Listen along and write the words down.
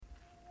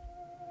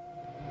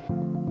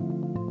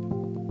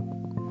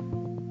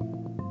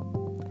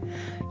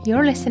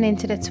You're listening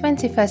to the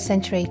 21st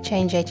Century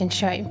Change Agent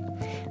Show.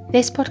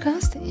 This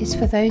podcast is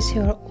for those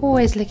who are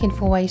always looking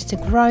for ways to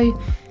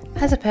grow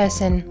as a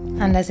person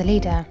and as a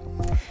leader.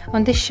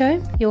 On this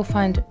show, you'll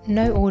find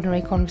no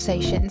ordinary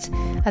conversations,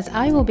 as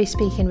I will be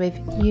speaking with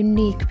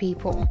unique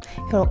people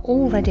who are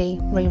already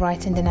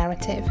rewriting the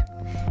narrative.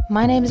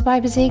 My name is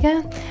Baiba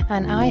Ziga,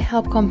 and I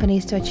help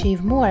companies to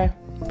achieve more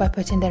by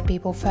putting their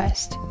people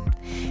first.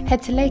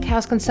 Head to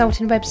Lakehouse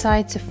Consulting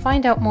website to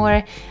find out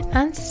more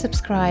and to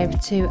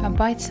subscribe to a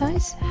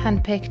bite-sized,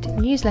 hand-picked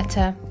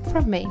newsletter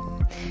from me.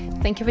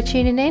 Thank you for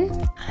tuning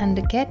in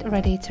and get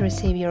ready to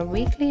receive your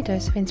weekly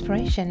dose of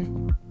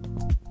inspiration.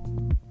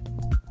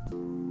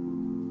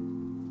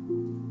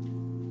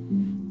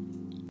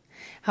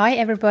 Hi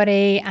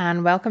everybody,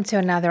 and welcome to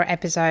another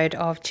episode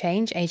of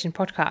Change Agent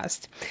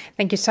Podcast.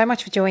 Thank you so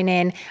much for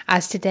joining,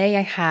 as today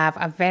I have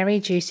a very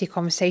juicy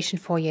conversation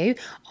for you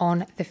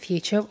on the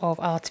future of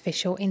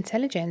artificial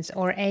intelligence,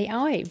 or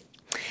AI.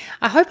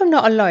 I hope I'm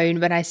not alone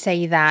when I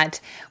say that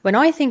when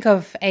I think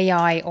of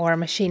AI or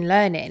machine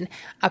learning,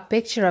 a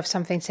picture of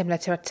something similar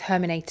to a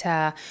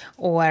Terminator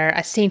or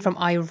a scene from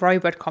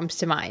iRobot comes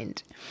to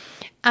mind.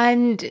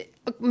 And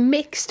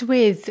mixed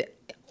with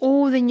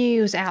all the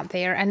news out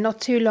there, and not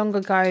too long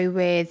ago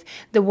with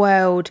the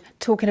world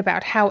talking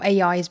about how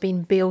AI is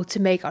being built to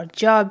make our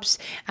jobs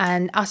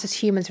and us as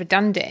humans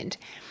redundant.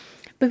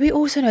 But we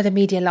also know the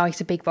media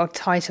likes a big bold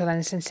title and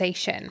a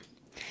sensation.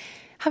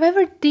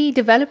 However, the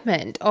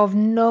development of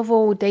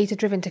novel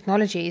data-driven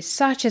technologies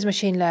such as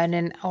machine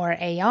learning or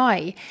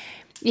AI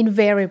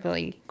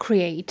invariably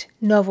create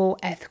novel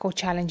ethical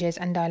challenges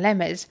and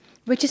dilemmas,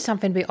 which is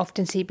something we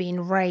often see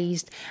being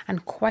raised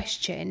and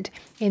questioned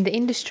in the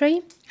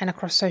industry and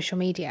across social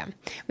media,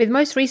 with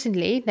most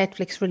recently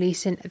Netflix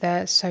releasing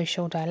The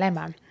Social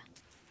Dilemma.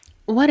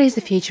 What is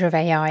the future of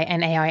AI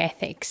and AI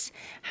ethics?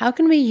 How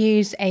can we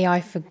use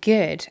AI for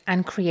good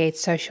and create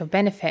social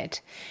benefit?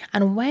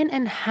 And when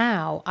and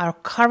how our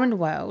current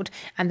world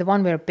and the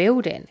one we're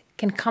building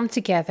can come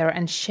together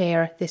and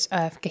share this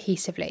earth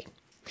cohesively?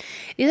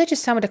 These are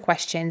just some of the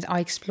questions I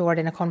explored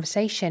in a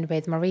conversation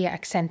with Maria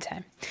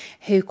Axente,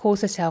 who calls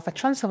herself a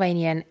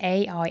Transylvanian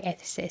AI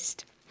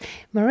ethicist.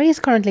 Maria is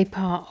currently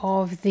part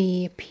of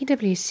the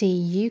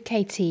PwC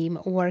UK team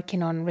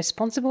working on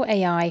responsible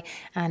AI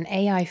and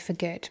AI for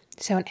good,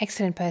 so an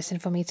excellent person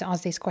for me to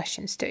ask these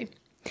questions to.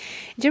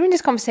 During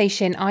this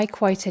conversation, I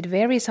quoted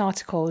various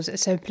articles,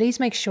 so please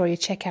make sure you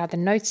check out the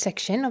notes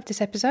section of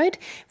this episode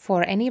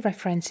for any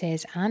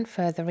references and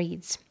further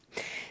reads.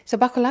 So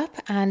buckle up,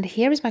 and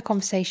here is my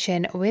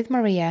conversation with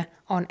Maria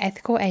on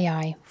ethical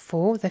AI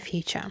for the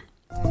future.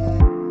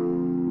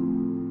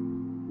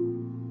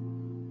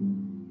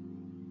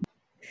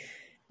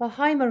 Well,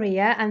 hi,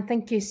 Maria, and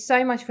thank you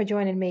so much for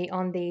joining me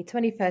on the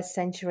 21st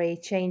Century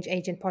Change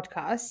Agent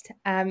podcast.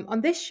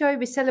 On this show,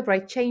 we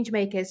celebrate change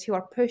makers who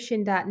are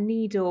pushing that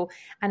needle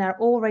and are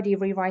already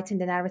rewriting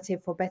the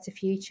narrative for a better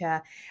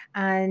future.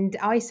 And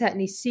I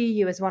certainly see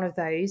you as one of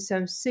those. So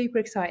I'm super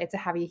excited to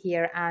have you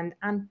here and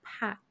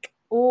unpack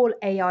all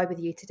AI with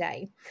you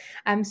today.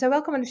 So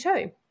welcome on the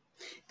show.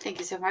 Thank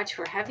you so much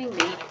for having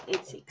me.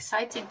 It's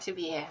exciting to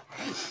be here.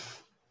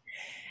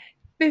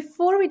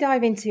 Before we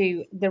dive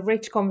into the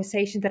rich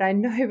conversation that I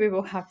know we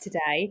will have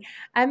today,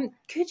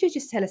 could you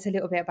just tell us a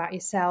little bit about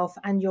yourself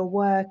and your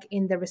work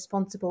in the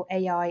responsible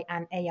AI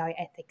and AI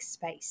ethics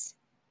space?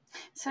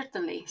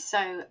 Certainly.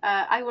 So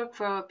I work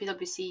for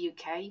PwC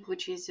UK,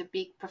 which is a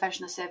big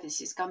professional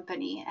services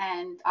company,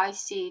 and I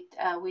sit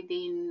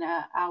within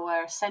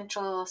our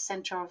central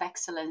center of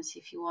excellence,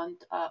 if you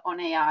want, on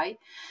AI.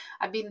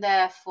 I've been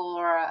there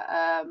for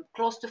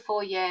close to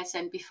 4 years,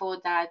 and before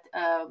that,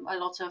 a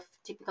lot of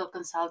typical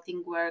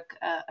consulting work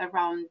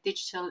around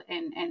digital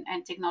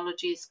and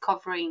technologies,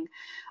 covering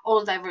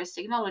all diverse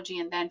technology.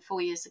 And then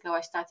 4 years ago,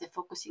 I started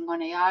focusing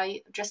on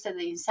AI, just at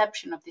the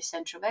inception of this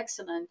center of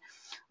excellence,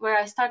 where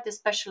I started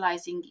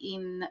specializing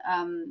in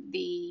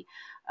the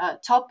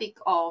topic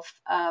of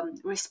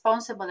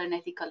responsible and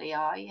ethical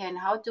AI, and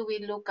how do we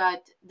look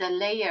at the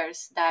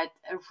layers that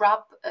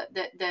wrap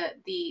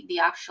the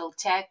actual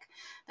tech,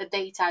 the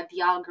data,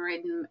 the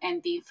algorithm,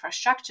 and the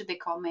infrastructure they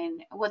come in.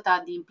 What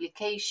are the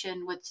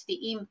implications? What's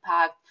the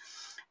impact?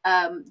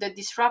 The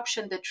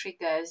disruption that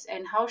triggers,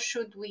 and how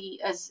should we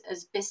as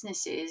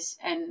businesses,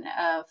 and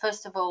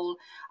first of all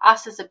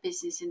us as a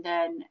business, and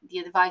then the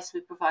advice we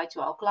provide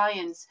to our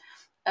clients,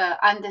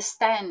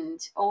 understand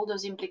all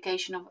those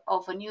implications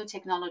of a new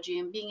technology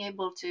and being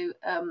able to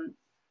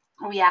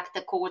react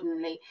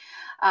accordingly.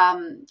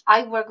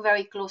 I work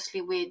very closely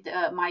with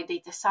my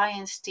data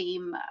science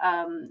team,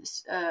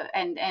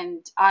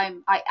 and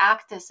I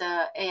act as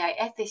a AI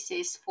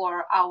ethicist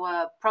for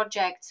our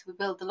projects. We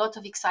build a lot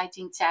of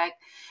exciting tech,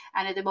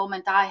 and at the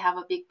moment I have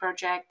a big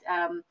project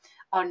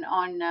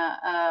on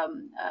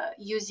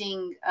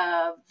using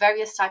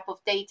various type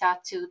of data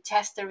to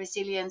test the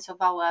resilience of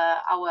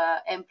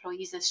our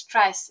employees'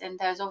 stress. And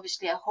there's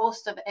obviously a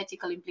host of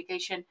ethical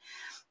implication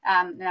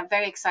And I'm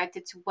very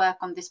excited to work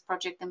on this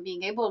project and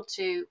being able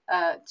to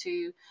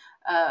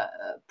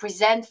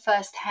present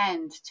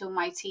firsthand to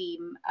my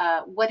team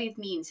what it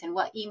means and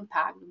what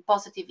impact,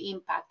 positive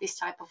impact, this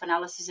type of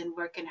analysis and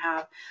work can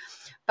have.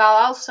 But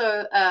I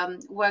also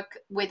work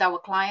with our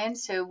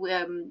clients. So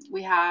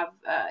we have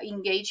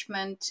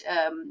engagement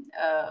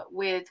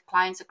with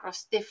clients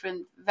across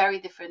very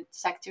different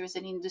sectors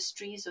and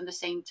industries on the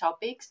same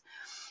topics.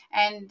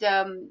 And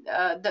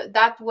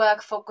that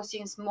work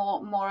focuses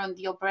more on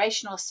the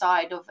operational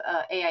side of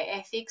AI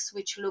ethics,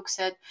 which looks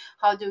at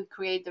how do we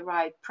create the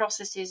right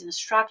processes and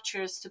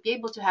structures to be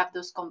able to have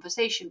those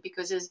conversations.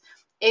 Because as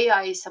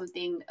AI is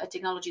a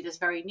technology that's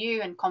very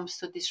new and comes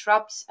to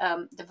disrupt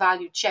the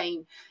value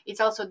chain.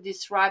 It also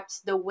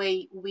disrupts the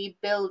way we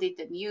build it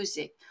and use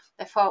it.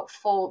 Therefore,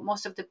 for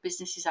most of the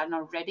businesses are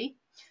not ready,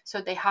 so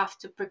they have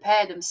to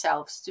prepare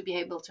themselves to be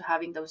able to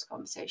having those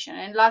conversations.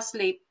 And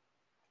lastly,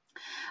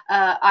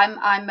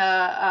 I'm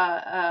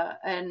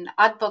an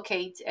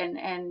advocate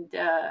and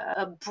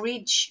a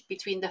bridge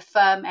between the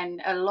firm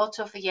and a lot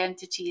of the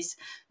entities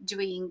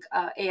doing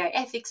AI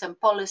ethics and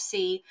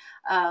policy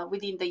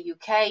within the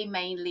UK.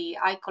 Mainly,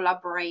 I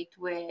collaborate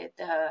with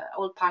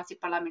all-party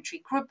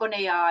parliamentary group on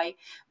AI,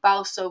 but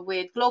also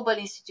with global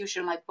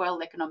institutions like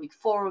World Economic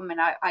Forum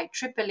and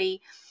IEEE.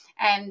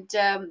 And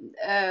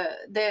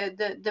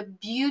the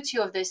beauty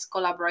of this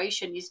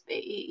collaboration is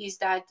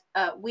that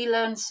we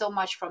learn so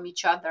much from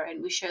each other,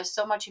 and we share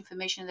so much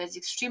information that's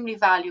extremely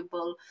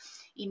valuable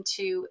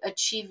into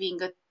achieving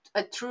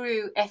a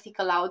true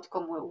ethical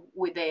outcome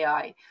with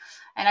AI.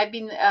 And I've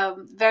been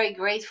very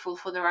grateful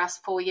for the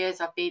last 4 years.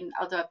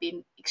 Although I've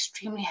been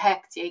extremely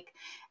hectic,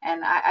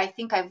 and I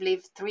think I've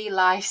lived 3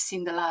 lives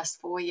in the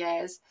last 4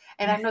 years.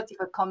 And I'm not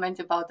even comment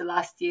about the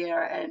last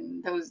year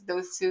and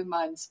those 2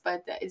 months,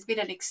 but it's been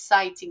an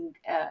exciting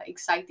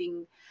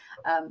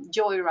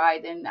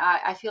joyride, and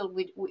I feel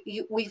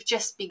we've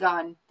just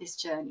begun this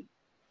journey.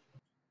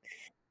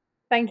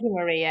 Thank you,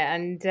 Maria.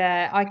 And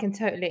I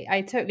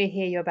totally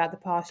hear you about the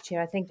past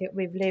year. I think that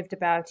we've lived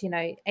about,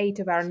 8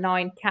 of our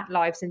 9 cat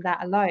lives in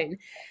that alone.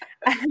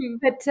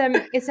 But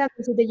it sounds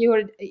also that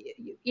you're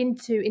in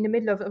the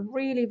middle of a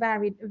really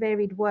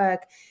varied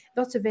work,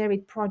 lots of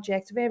varied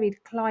projects,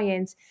 varied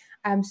clients.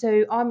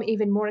 So I'm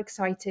even more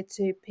excited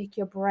to pick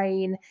your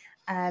brain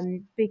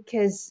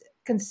because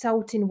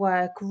consulting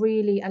work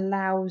really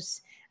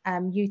allows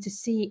you to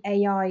see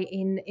AI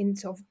in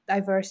sort of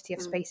diversity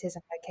of Mm. spaces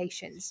and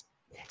locations.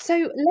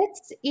 So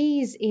let's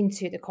ease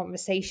into the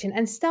conversation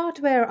and start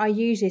where I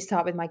usually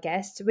start with my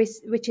guests,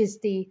 which is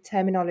the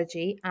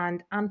terminology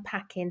and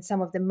unpacking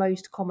some of the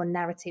most common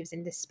narratives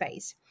in this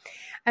space.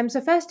 So,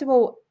 first of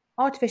all,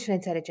 artificial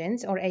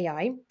intelligence or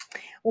AI.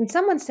 When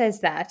someone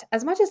says that,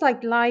 as much as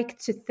I'd like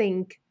to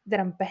think that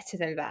I'm better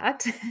than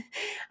that,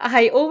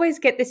 I always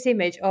get this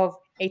image of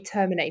a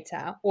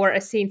Terminator or a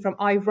scene from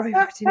I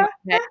Robot in my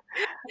head.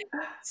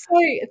 So,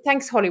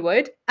 thanks,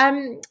 Hollywood.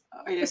 Oh,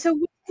 yes, So,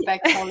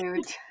 thanks,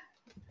 Hollywood.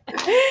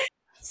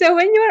 So,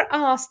 when you are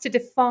asked to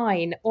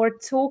define or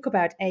talk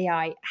about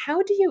AI,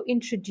 how do you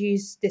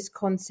introduce this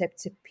concept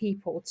to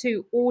people,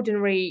 to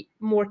ordinary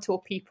mortal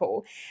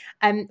people?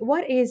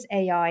 What is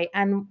AI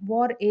and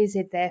what is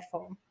it there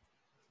for?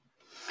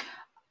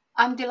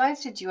 I'm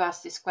delighted you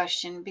asked this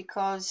question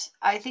because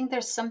I think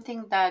there's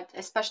something that,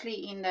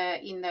 especially in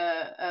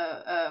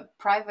the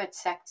private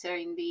sector,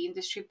 in the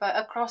industry, but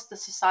across the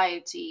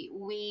society,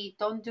 we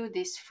don't do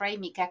this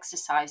framing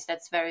exercise.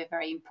 That's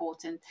very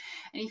important.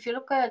 And if you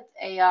look at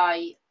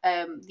AI,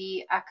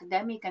 the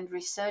academic and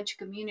research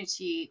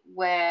community,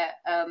 where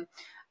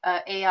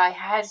AI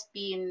has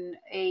been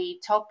a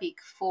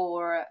topic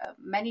for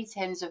many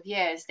tens of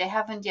years. They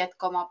haven't yet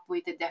come up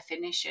with a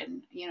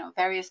definition.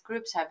 Various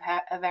groups have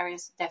a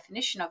various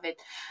definition of it,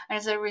 and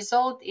as a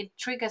result, it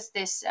triggers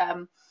this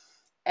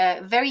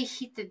very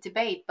heated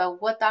debate.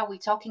 But what are we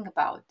talking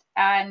about?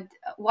 And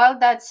while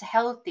that's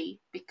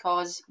healthy,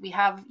 because we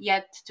have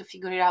yet to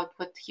figure it out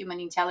what human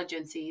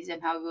intelligence is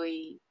and how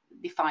we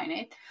define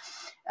it,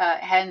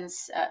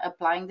 hence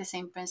applying the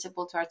same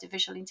principle to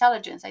artificial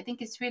intelligence. I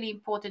think it's really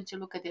important to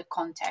look at the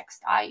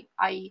context. I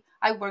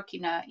work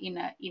in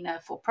a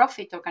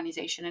for-profit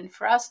organization, and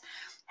for us,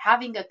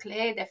 having a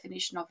clear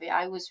definition of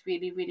AI was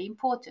really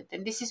important.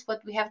 And this is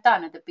what we have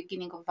done at the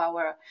beginning of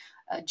our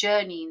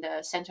journey in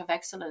the Center of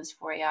Excellence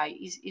for AI,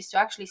 is to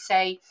actually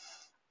say,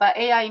 but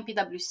AI in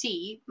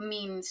PwC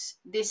means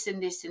this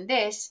and this and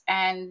this,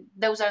 and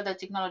those are the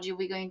technology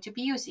we're going to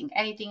be using.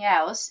 Anything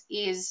else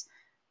is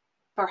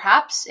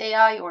perhaps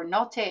AI or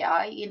not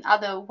AI, in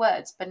other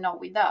words, but not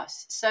with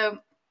us. So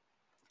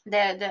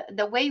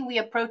the way we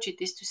approach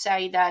it is to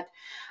say that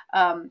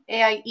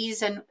AI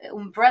is an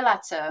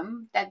umbrella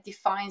term that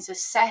defines a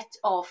set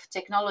of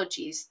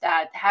technologies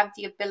that have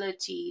the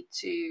ability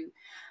to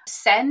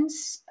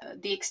sense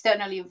the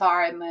external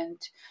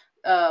environment,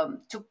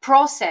 to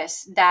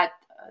process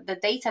the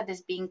data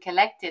that's being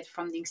collected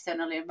from the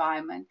external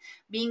environment,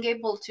 being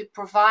able to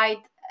provide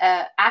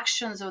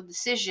actions or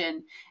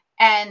decision,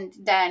 and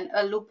then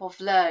a loop of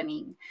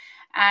learning.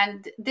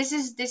 And this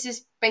is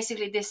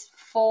basically this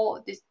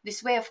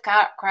way of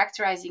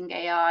characterizing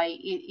AI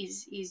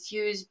is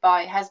used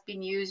by has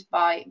been used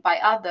by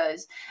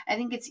others. I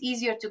think it's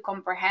easier to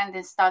comprehend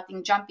than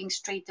starting jumping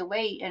straight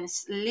away and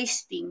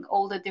listing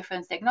all the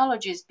different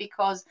technologies,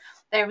 because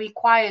that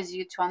requires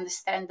you to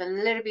understand a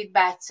little bit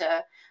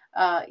better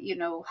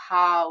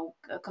how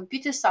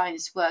computer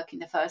science work in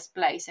the first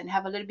place, and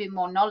have a little bit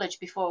more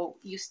knowledge before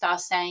you start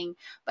saying,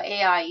 but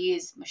AI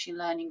is machine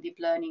learning, deep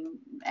learning,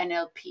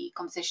 NLP,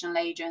 conversational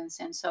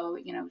agents, and so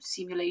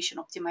simulation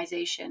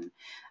optimization,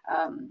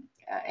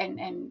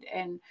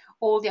 and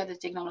all the other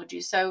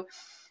technologies. So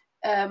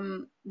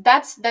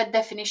that's the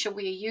definition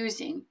we are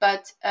using,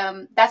 but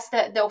that's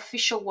the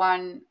official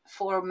one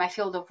for my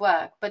field of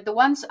work. But the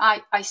ones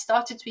I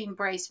started to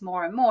embrace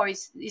more and more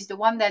is the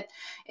one that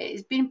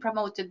is being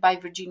promoted by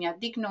Virginia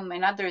Dignum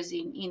and others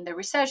in the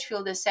research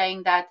field, is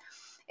saying that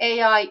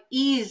AI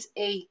is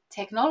a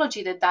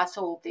technology that does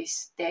all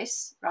this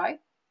right,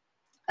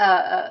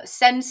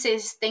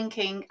 senses,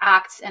 thinking,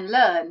 acts, and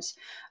learns,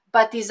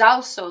 but is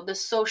also the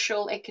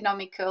social,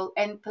 economical,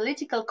 and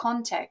political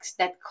context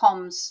that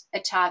comes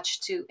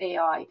attached to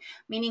AI,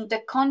 meaning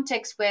the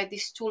context where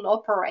this tool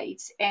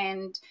operates,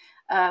 and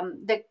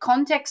the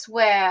context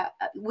where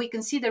we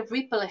can see the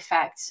ripple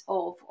effects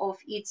of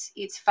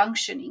its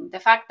functioning. The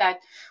fact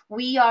that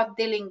we are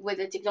dealing with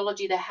a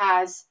technology that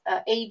has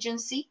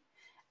agency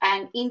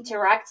and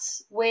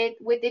interacts with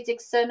its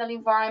external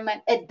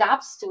environment,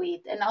 adapts to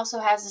it, and also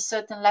has a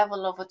certain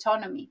level of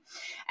autonomy.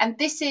 And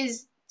this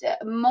is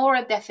more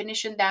a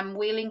definition that I'm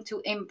willing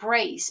to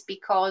embrace,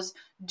 because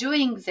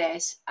doing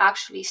this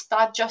actually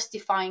start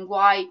justifying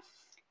why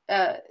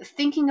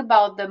thinking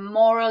about the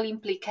moral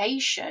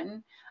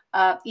implication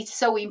is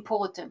so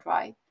important,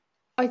 right?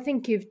 I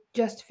think you've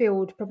just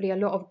filled probably a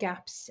lot of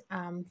gaps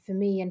for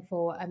me and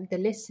for the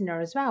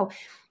listener as well.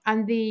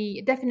 And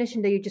the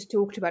definition that you just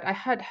talked about, I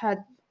had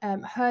heard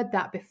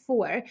that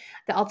before.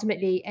 That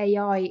ultimately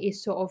AI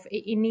is sort of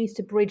it needs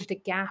to bridge the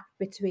gap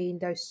between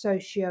those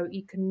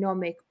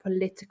socio-economic,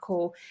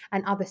 political,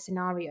 and other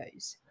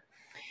scenarios.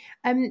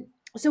 Um,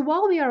 so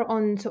while we are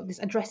on sort of this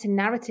addressing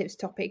narratives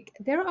topic,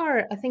 there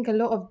are, I think, a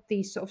lot of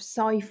these sort of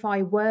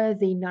sci-fi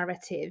worthy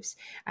narratives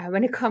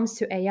when it comes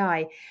to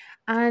AI.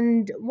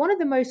 And one of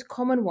the most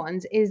common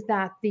ones is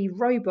that the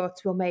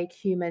robots will make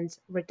humans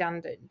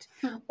redundant,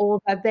 or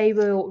that they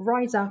will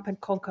rise up and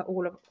conquer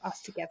all of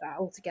us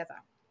altogether.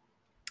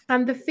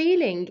 And the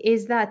feeling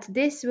is that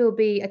this will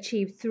be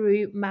achieved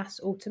through mass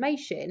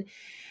automation.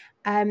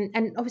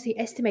 And obviously,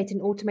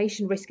 estimating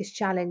automation risk is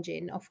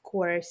challenging, of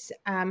course.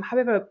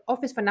 However,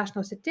 Office for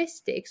National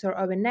Statistics, or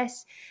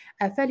ONS,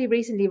 fairly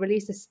recently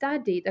released a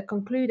study that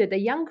concluded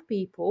that young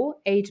people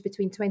aged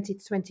between 20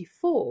 to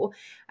 24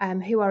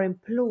 who are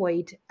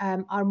employed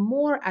are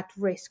more at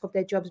risk of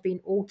their jobs being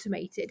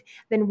automated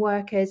than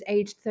workers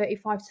aged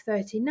 35 to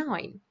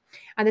 39.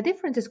 And the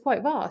difference is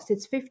quite vast.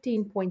 It's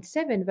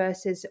 15.7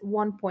 versus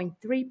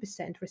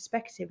 1.3%,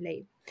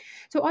 respectively.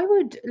 So I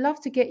would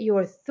love to get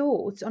your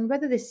thoughts on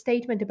whether this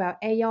statement about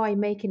AI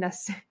making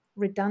us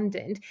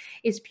redundant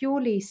is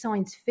purely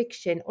science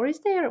fiction, or is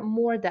there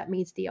more that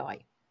meets the eye?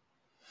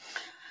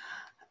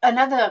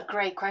 Another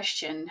great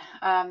question.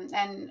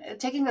 And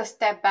taking a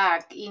step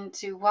back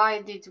into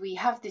why did we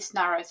have this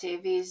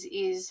narrative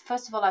is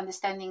first of all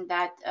understanding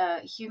that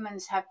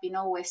humans have been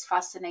always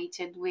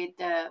fascinated with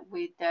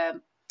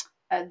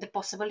the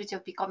possibility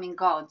of becoming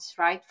gods,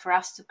 right? For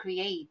us to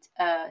create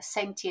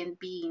sentient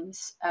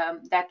beings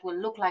that will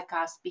look like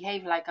us,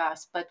 behave like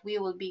us, but we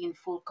will be in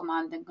full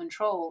command and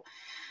control.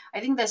 I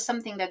think there's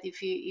something that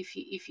if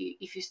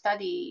you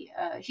study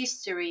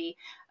history,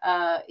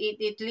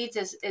 it leads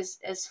us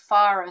as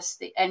far as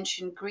the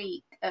ancient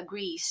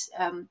Greece,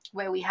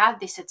 where we had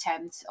this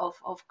attempt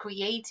of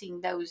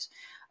creating those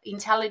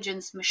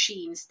intelligence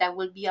machines that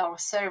will be our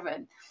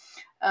servant.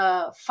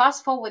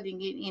 Fast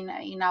forwarding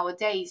in our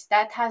days,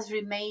 that has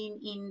remained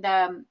in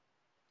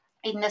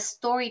the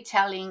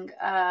storytelling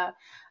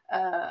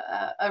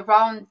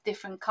around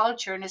different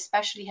culture, and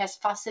especially has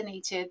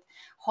fascinated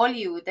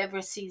Hollywood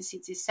ever since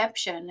its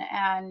inception.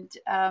 And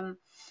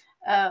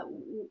uh,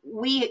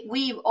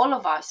 we all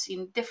of us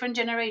in different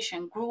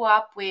generation grew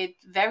up with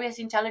various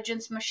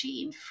intelligence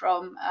machines,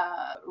 from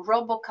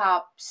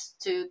robocops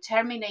to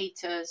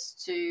terminators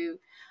to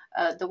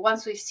the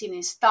ones we've seen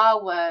in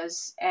Star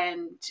Wars,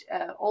 and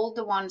all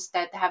the ones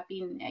that have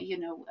been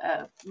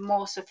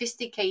more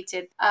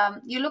sophisticated.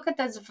 You look at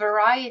this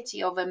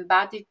variety of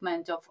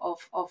embodiment of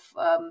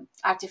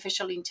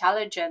artificial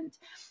intelligence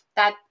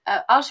that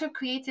also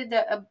created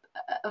a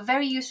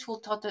very useful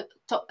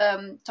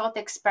thought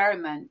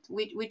experiment,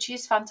 which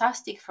is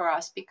fantastic for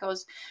us,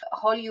 because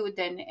Hollywood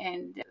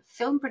and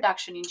film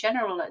production in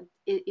general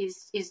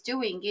is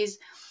doing is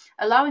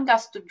allowing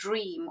us to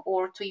dream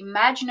or to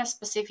imagine a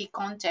specific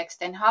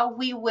context and how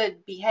we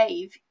would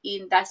behave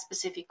in that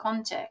specific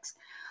context.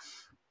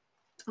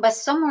 But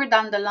somewhere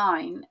down the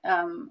line,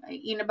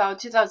 in about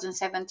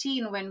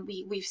 2017, when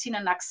we've seen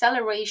an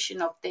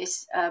acceleration of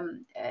this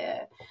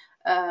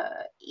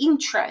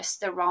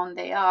interest around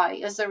AI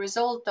as a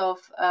result of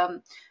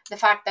the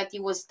fact that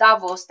it was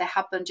Davos that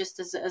happened just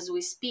as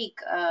we speak,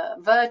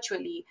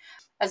 virtually.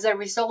 As a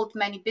result,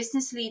 many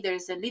business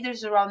leaders and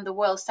leaders around the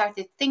world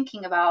started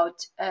thinking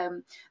about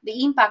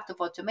the impact of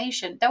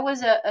automation. There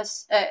was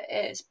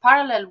a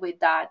parallel with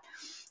that.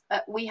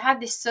 We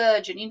had this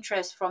surge in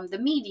interest from the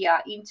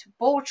media into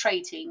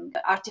portraying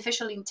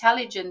artificial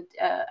intelligent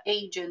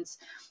agents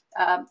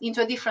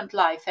into a different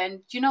life.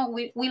 And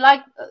we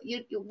like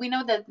we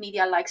know that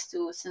media likes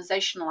to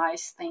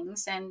sensationalize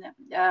things, and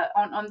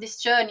on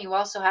this journey we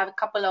also have a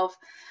couple of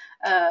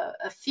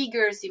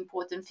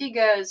important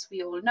figures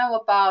we all know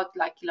about,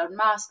 like Elon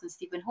Musk and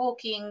Stephen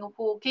Hawking,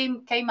 who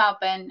came up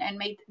and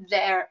made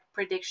their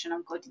prediction,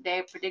 unquote,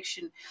 their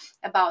prediction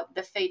about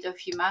the fate of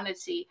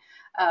humanity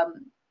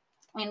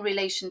in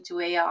relation to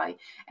AI.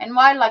 And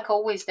while, like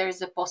always, there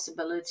is a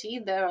possibility,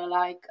 there are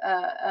like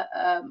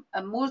a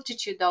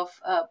multitude of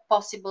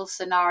possible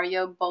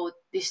scenario, both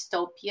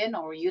dystopian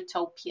or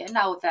utopian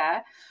out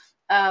there.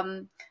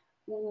 Um,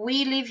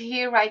 we live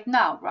here right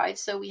now, right?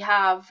 So we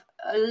have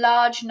a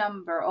large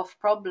number of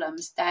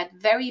problems that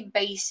very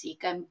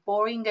basic and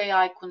boring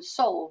AI can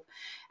solve,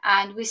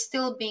 and we're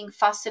still being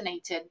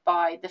fascinated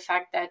by the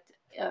fact that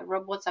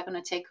robots are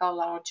going to take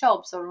all our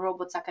jobs, or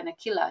robots are going to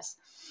kill us.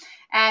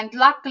 And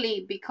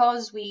luckily,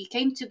 because we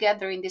came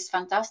together in this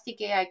fantastic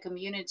AI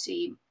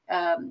community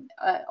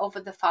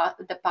over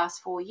the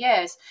past 4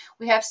 years,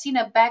 we have seen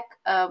a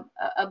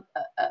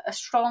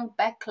strong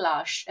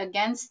backlash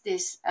against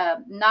this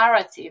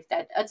narrative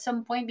that at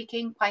some point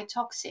became quite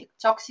toxic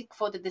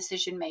for the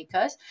decision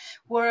makers,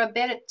 who were a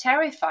bit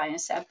terrified and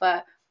said,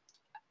 but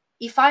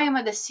if I am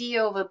the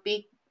CEO of a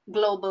big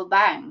global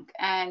bank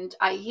and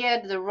I hear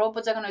that the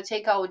robots are going to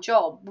take our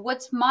job,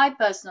 what's my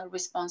personal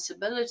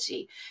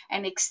responsibility?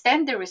 And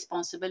extend the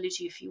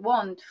responsibility, if you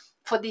want,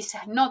 for this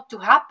not to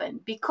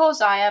happen,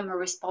 because I am a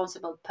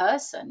responsible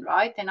person,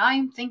 right? And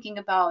I'm thinking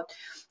about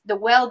the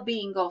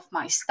well-being of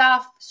my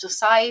staff,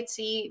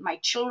 society, my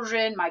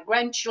children, my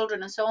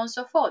grandchildren, and so on and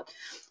so forth.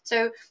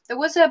 So there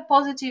was a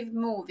positive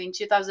move in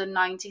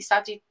 2019,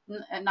 started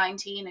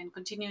 19 and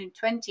continuing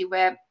 20,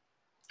 where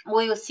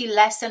we will see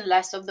less and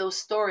less of those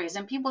stories,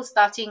 and people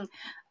starting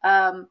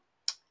um,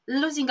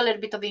 losing a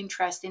little bit of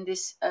interest in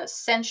this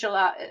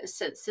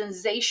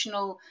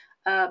sensational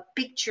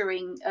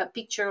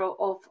picture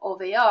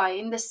of AI.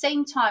 In the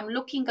same time,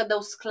 looking at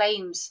those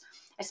claims,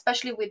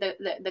 especially with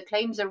the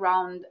claims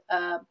around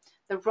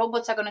the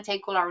robots are going to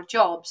take all our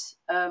jobs,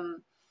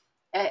 and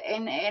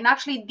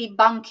actually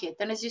debunk it.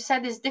 And as you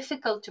said, it's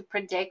difficult to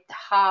predict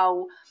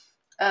uh,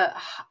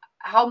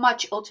 how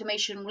much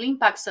automation will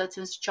impact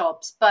certain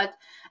jobs. But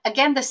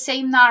again, the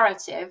same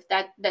narrative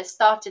that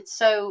started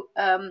so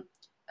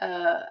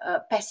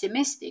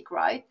pessimistic,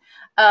 right,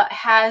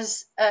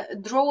 has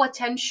draw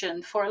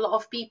attention for a lot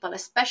of people,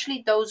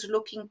 especially those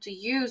looking to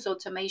use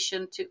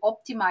automation to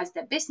optimize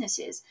their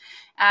businesses.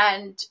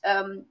 And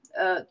to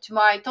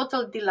my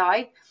total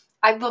delight,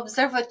 I've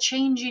observed a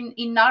change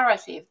in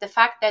narrative. The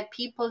fact that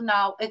people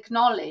now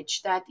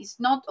acknowledge that it's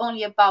not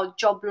only about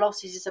job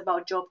losses, it's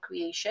about job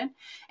creation.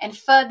 And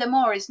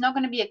furthermore, it's not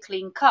going to be a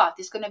clean cut.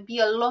 It's going to be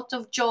a lot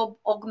of job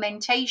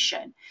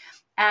augmentation.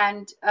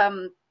 And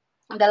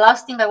the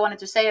last thing I wanted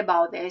to say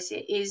about this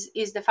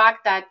is the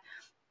fact that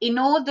in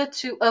order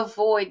to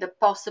avoid the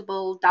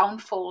possible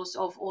downfalls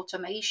of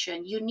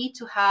automation, you need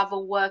to have a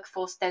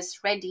workforce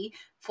that's ready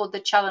for the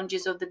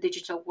challenges of the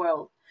digital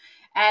world.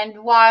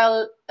 And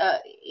while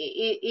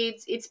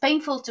it's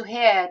painful to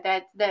hear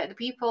that the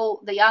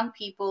young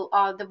people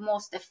are the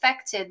most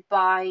affected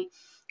by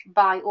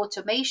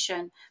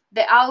automation,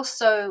 they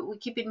also, we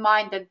keep in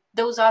mind that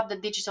those are the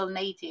digital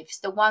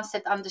natives, the ones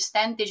that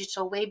understand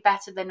digital way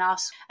better than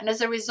us, and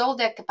as a result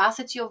their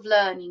capacity of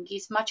learning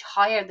is much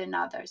higher than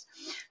others.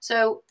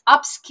 So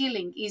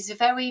upskilling is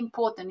very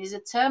important, is a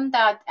term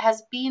that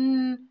has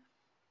been,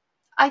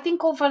 I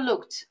think,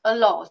 overlooked a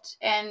lot.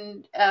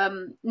 And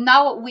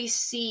now we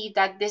see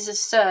that there's a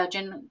surge,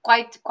 and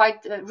quite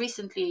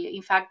recently,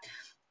 in fact,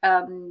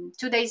 2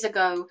 days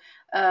ago,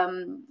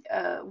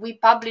 we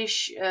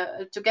published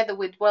together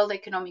with World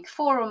Economic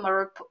Forum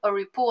a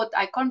report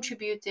I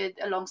contributed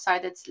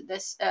alongside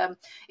this.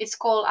 It's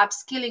called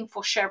Upskilling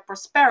for Shared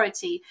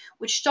Prosperity,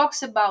 which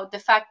talks about the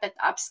fact that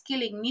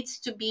upskilling needs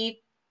to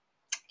be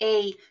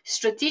a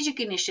strategic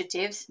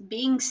initiatives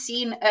being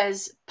seen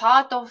as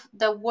part of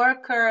the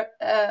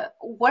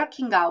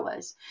working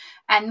hours,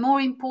 and more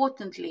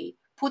importantly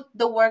put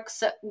the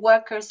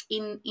workers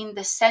in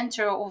the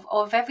center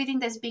of everything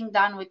that's being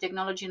done with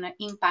technology and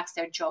impacts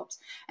their jobs.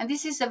 And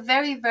this is a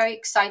very, very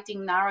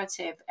exciting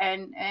narrative.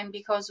 And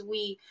because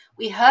we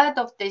heard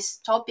of these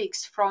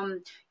topics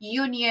from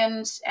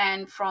unions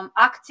and from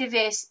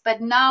activists,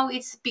 but now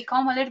it's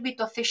become a little bit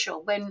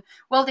official when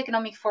World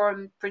Economic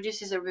Forum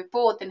produces a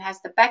report and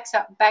has the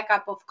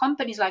backup of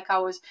companies like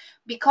ours,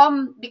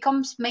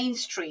 becomes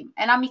mainstream.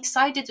 And I'm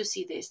excited to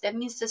see this. That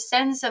means it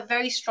sends a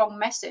very strong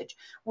message.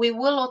 We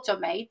will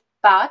automate,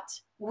 but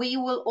we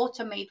will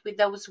automate with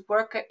those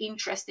worker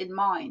interests in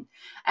mind,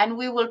 and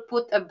we will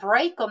put a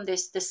brake on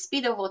this, the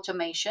speed of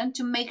automation,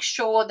 to make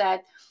sure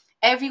that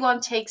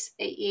everyone takes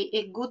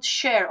a good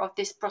share of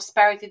this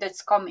prosperity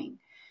that's coming,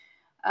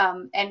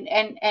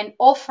 and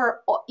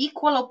offer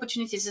equal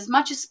opportunities as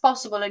much as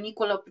possible, and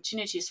equal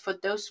opportunities for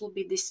those who will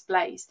be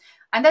displaced.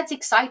 And that's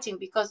exciting,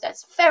 because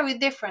that's very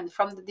different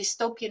from the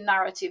dystopian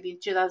narrative in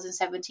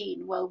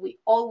 2017. Well,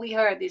 we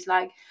heard is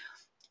like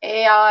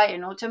AI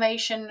and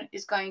automation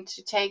is going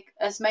to take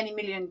as many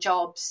million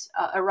jobs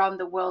around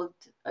the world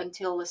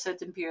until a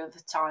certain period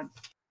of time.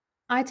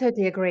 I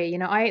totally agree.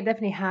 I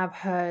definitely have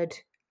heard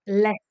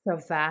less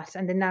of that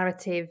and the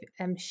narrative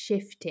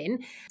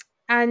shifting.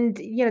 And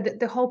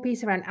the whole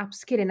piece around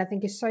upskilling, I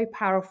think, is so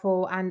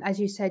powerful. And as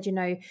you said,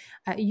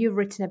 you've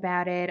written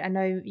about it. I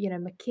know,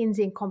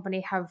 McKinsey and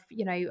company have,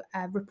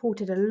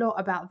 reported a lot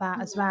about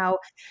that as Mhm. well.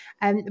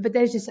 But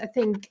there's just, I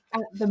think,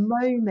 at the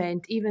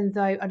moment, even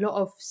though a lot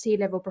of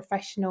C-level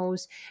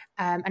professionals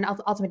and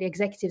ultimately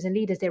executives and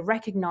leaders, they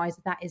recognize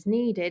that is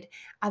needed.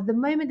 At the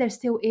moment, there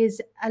still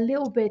is a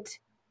little bit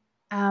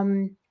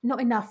not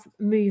enough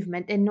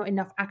movement and not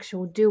enough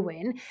actual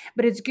doing,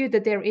 but it's good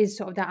that there is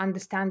sort of that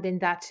understanding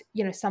that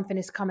something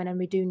is coming and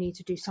we do need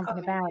to do It's something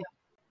coming. about it.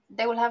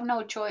 They will have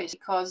no choice,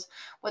 because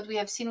what we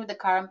have seen with the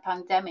current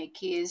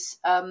pandemic is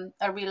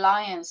a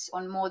reliance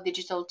on more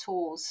digital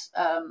tools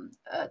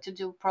to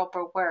do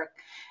proper work.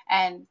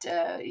 And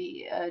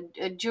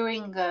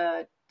during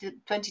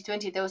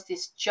 2020, there was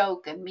this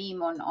joke and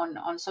meme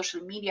on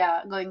social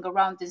media going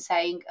around and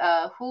saying,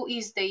 who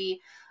is the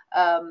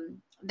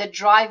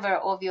driver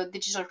of your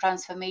digital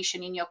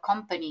transformation in your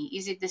company?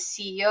 Is it the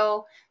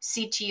CEO,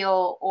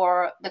 CTO,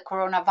 or the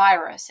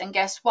coronavirus? And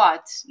guess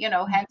what?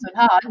 Hands on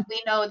heart,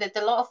 we know that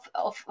a lot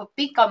of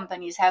big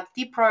companies have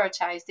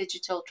deprioritized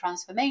digital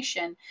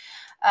transformation,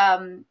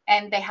 and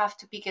they have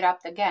to pick it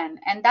up again.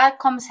 And that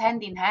comes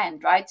hand in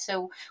hand, right?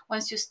 So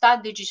once you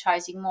start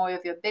digitizing more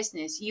of your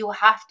business, you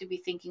have to be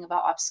thinking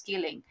about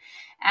upskilling.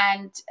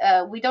 And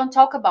we don't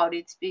talk about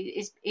it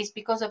is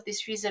because of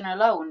this reason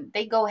alone.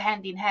 They go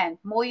hand in hand.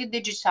 More you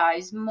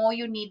digitize, more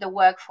you need a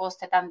workforce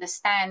that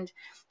understand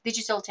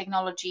digital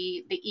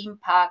technology, the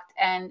impact,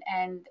 and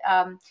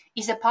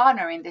is a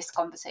partner in this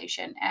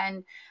conversation.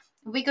 And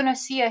we're going to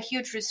see a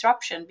huge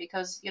disruption,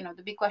 because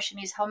the big question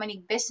is how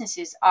many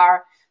businesses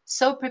are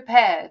so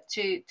prepared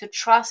to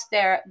trust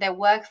their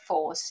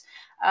workforce,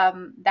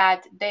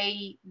 that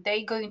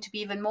they're going to be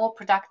even more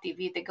productive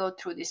if they go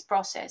through this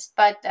process.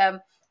 But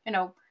you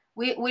know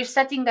we're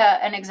setting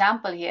an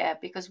example here,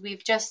 because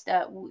we've just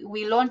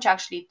we launched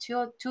actually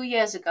 2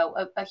 years ago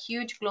a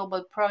huge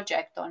global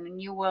project on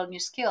new world new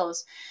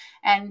skills,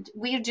 and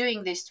we're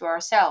doing this to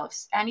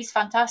ourselves, and it's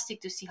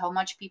fantastic to see how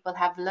much people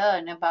have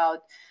learned about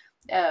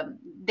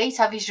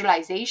data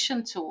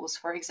visualization tools,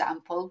 for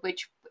example,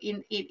 which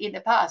in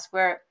the past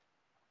were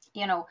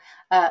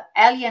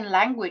alien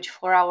language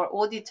for our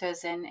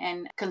auditors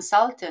and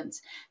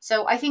consultants.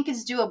 So I think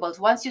it's doable.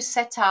 Once you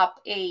set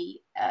up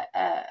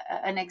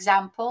an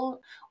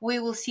example, we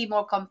will see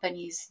more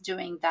companies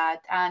doing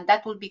that, and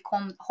that will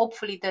become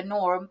hopefully the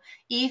norm,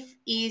 if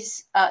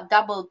is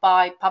doubled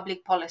by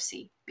public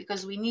policy,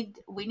 because we need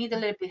a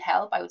little bit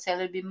help. I would say a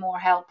little bit more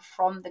help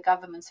from the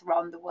governments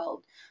around the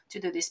world to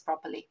do this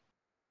properly.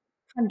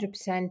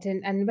 100%.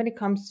 And when it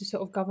comes to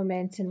sort of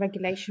government and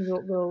regulation,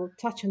 we'll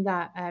touch on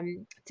that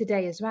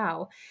today as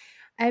well.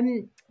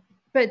 Um,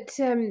 but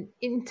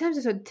in terms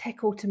of sort of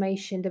tech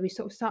automation that we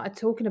sort of started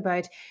talking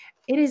about,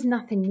 it is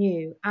nothing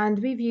new. And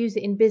we've used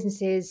it in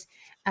businesses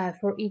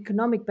for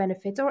economic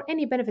benefits or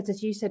any benefits,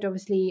 as you said.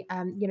 Obviously,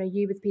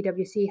 you with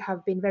PwC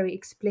have been very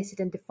explicit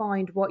and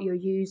defined what you're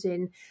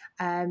using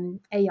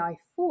AI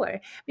for.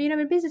 But,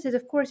 in businesses,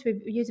 of course,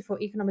 we've used it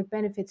for economic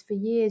benefits for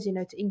years,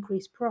 to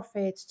increase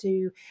profits,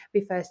 to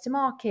be first to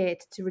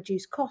market, to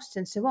reduce costs,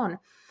 and so on.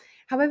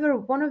 However,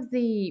 one of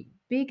the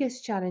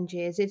biggest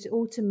challenges is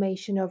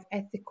automation of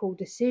ethical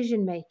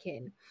decision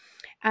making.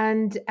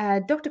 And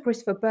Dr.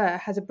 Christopher Burr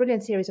has a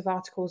brilliant series of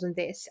articles on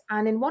this.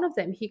 And in one of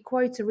them, he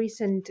quotes a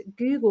recent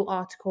Google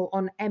article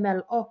on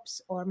ML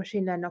ops, or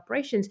machine learning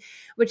operations,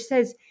 which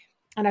says,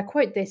 and I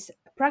quote this: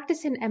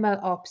 practicing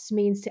ML ops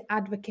means to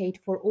advocate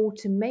for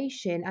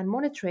automation and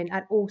monitoring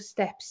at all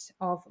steps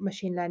of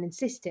machine learning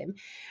system,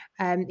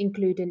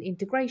 including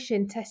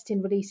integration,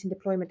 testing, release, and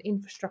deployment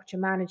infrastructure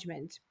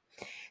management.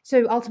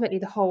 So ultimately,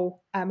 the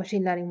whole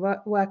machine learning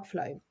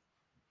workflow.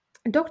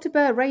 Dr.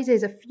 Burr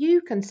raises a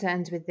few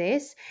concerns with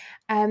this.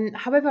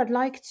 However, I'd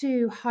like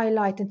to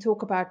highlight and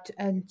talk about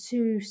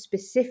two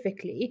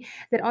specifically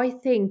that I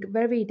think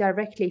very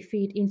directly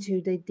feed into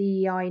the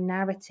DEI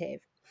narrative.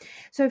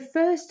 So,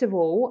 first of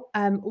all,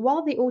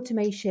 while the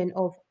automation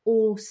of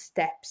all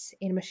steps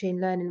in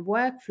machine learning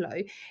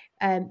workflow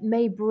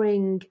may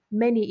bring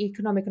many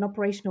economic and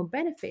operational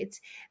benefits,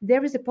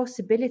 there is a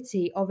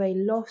possibility of a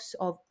loss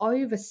of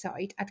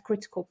oversight at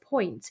critical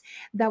points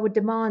that would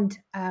demand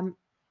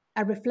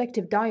a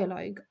reflective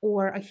dialogue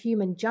or a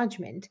human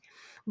judgment,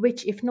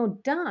 which, if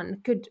not done,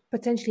 could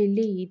potentially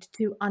lead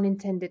to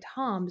unintended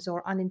harms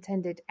or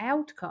unintended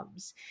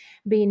outcomes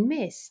being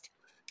missed.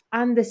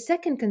 And the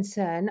second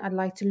concern I'd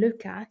like to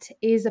look at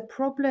is a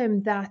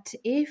problem that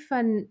if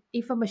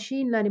a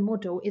machine learning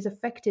model is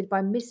affected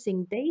by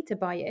missing data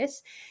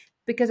bias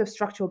because of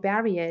structural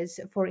barriers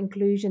for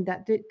inclusion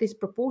that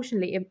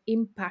disproportionately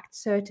impact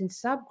certain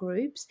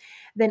subgroups,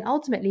 then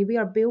ultimately we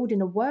are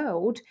building a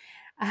world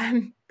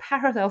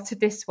parallel to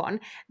this one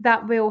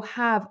that will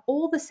have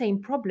all the same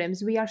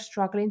problems we are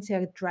struggling to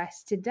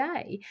address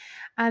today.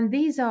 And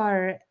these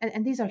are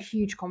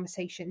huge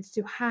conversations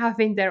to have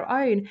in their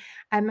own.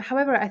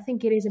 However, I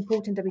think it is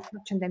important that we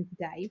touch on them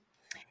today.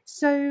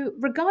 So,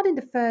 regarding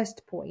the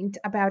first point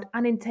about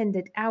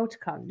unintended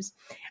outcomes,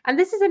 and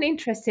this is an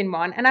interesting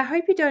one, and I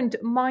hope you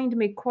don't mind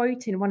me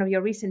quoting one of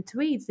your recent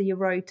tweets that you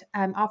wrote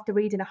after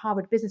reading a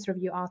Harvard Business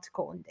Review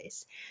article on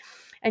this.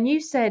 And you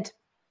said,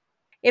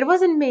 "It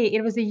wasn't me,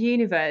 it was the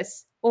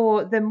universe."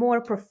 Or the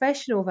more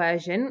professional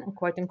version,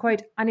 quote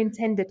unquote,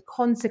 unintended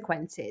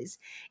consequences,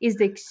 is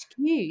the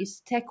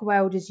excuse tech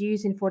world is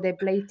using for their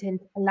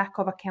blatant lack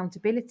of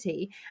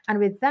accountability, and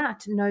with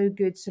that, no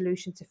good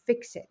solution to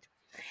fix it.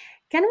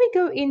 Can we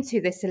go into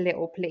this a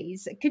little,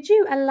 please? Could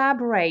you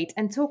elaborate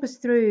and talk us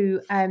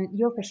through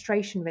your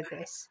frustration with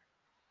this?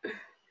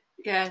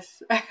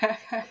 Yes,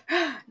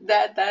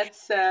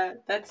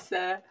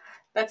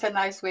 that's a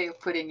nice way of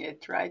putting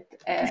it, right?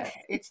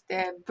 It's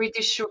the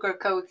British sugar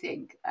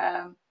coating.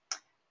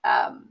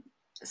 Um,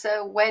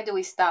 so where do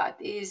we start?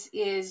 Is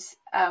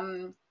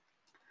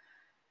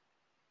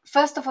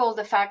first of all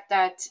the fact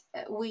that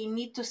we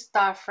need to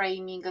start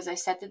framing, as I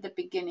said at the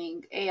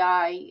beginning,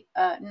 AI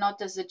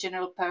not as a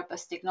general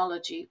purpose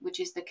technology, which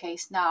is the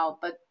case now,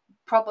 but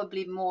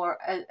probably more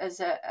as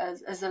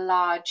a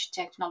large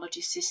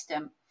technology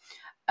system,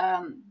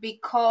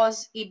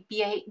 because it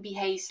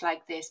behaves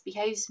like this,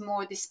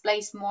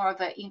 displays more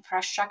of a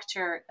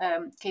infrastructure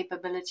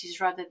capabilities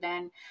rather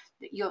than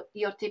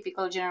your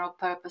typical general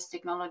purpose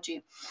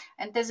technology.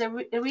 And there's a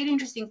really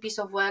interesting piece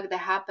of work that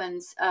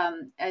happens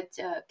at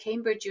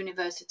Cambridge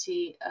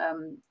University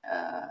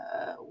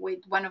with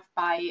one of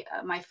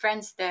my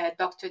friends there,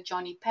 Dr.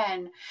 Johnny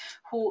Penn,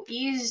 who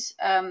is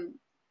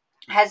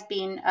has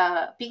been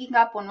picking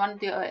up on one of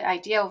the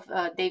idea of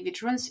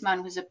David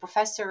Runciman, who's a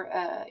professor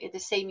at the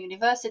same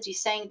university,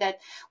 saying that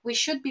we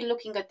should be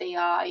looking at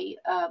AI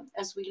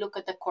as we look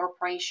at the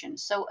corporation,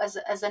 so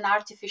as an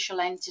artificial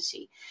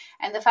entity.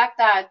 And the fact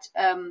that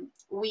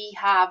we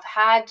have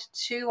had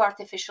two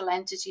artificial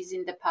entities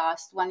in the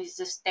past, one is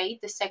the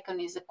state, the second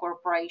is the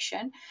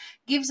corporation,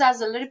 gives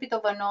us a little bit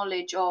of a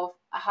knowledge of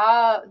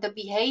how the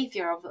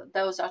behavior of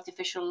those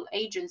artificial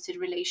agents in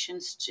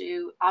relations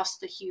to us,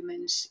 the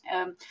humans,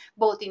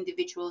 both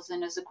individuals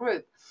and as a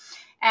group.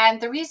 And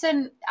the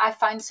reason I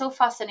find so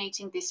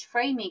fascinating this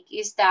framing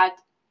is that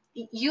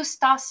you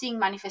start seeing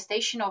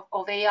manifestation of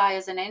AI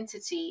as an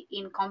entity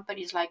in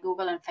companies like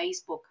Google and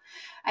Facebook.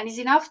 And it's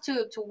enough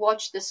to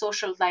watch the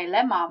social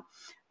dilemma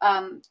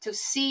to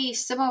see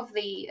some of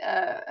the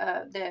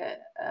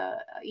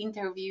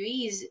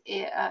interviewees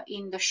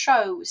in the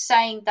show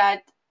saying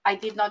that I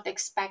did not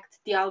expect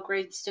the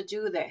algorithms to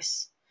do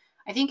this.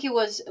 I think it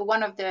was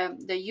one of the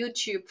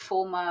YouTube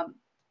former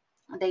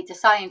data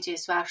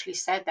scientists who actually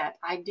said that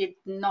I did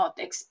not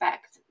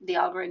expect the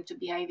algorithm to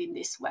behave in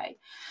this way,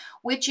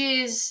 which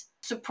is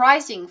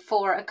surprising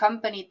for a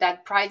company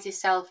that prides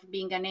itself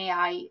being an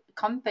AI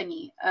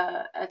company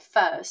at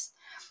first.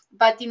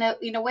 But in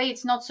a way,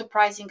 it's not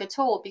surprising at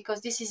all,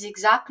 because this is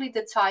exactly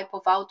the type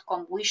of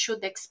outcome we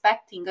should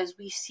expecting as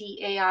we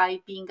see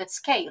AI being at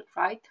scale,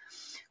 right?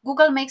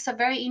 Google makes a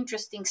very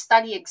interesting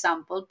study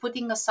example,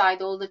 putting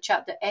aside all the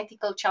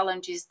ethical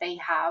challenges they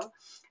have.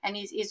 And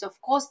is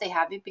of course they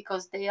have it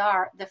because they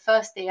are the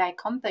first AI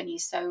company.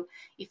 So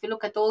if you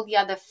look at all the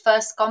other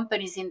first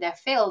companies in their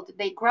field,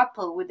 they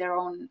grapple with their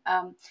own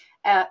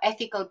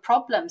ethical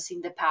problems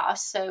in the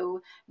past.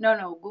 So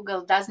no,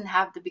 Google doesn't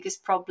have the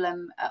biggest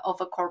problem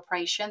of a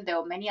corporation. There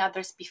are many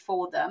others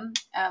before them.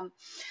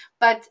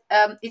 But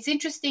it's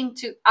interesting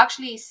to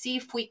actually see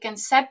if we can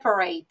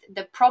separate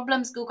the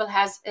problems Google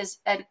has as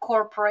a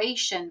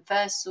corporation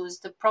versus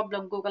the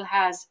problem Google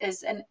has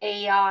as an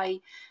AI,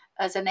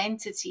 as an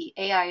entity,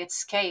 AI at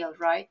scale,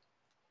 right?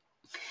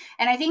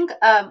 And I think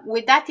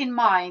with that in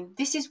mind,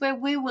 this is where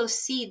we will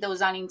see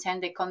those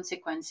unintended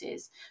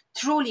consequences,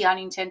 truly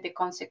unintended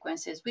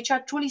consequences, which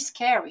are truly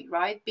scary,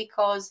 right?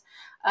 Because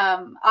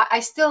I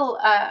still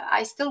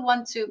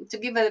want to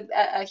give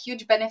a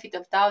huge benefit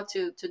of doubt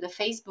to the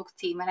Facebook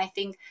team, and I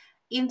think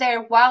in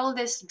their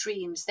wildest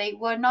dreams they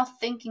were not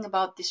thinking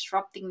about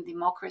disrupting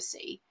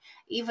democracy,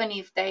 even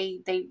if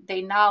they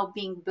now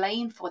being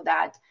blamed for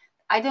that.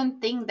 I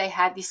don't think they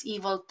had these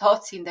evil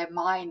thoughts in their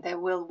mind. They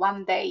will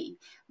one day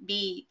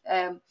be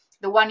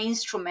the one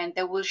instrument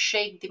that will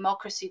shake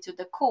democracy to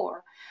the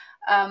core.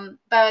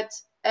 But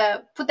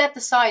put that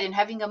aside, and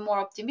having a more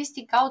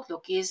optimistic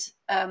outlook is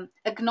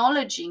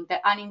acknowledging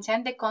that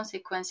unintended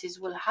consequences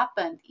will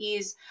happen.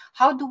 Is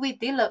how do we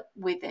deal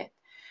with it?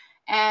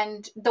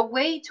 And the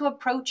way to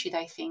approach it,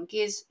 I think,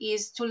 is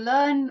to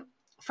learn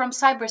from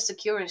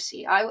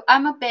cybersecurity.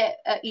 I'm a bit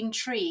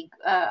intrigued.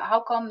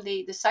 How come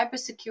the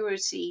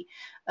cybersecurity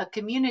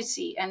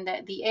community and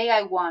the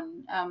AI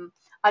one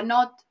are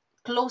not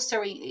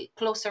closer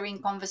in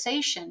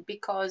conversation?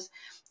 Because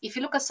if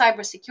you look at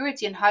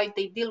cybersecurity and how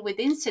they deal with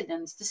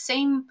incidents, the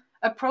same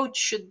approach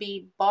should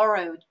be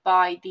borrowed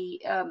by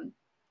the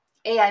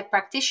AI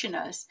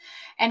practitioners.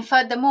 And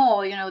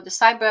furthermore, the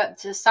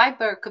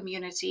cyber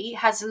community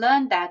has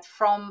learned that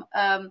from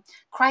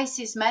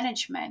crisis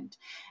management.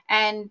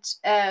 And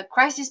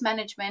crisis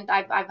management,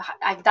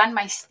 I've done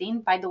my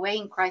stint, by the way,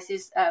 in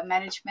crisis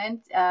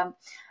management.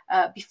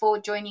 Before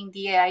joining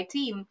the AI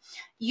team,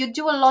 you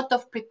do a lot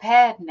of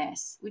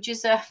preparedness, which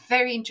is a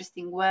very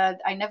interesting word.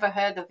 I never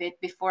heard of it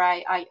before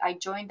I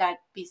joined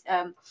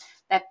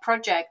that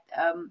project.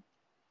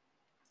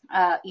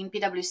 In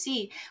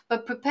PwC,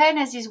 but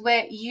preparedness is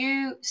where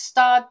you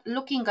start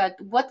looking at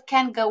what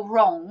can go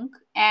wrong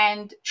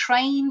and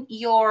train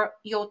your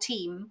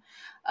team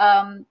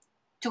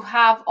to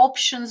have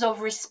options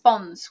of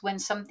response when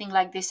something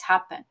like this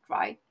happened,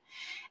 right?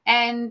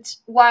 And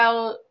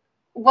while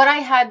what I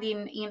had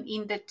in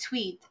the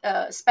tweet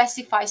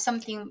specifies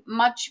something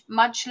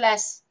much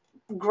less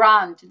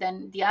grand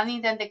than the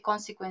unintended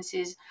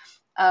consequences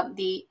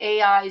the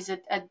AIs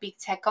at big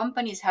tech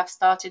companies have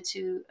started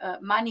to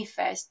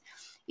manifest,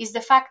 is the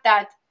fact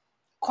that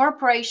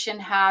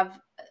corporations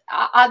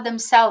are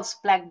themselves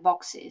black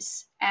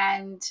boxes,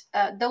 and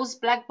those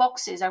black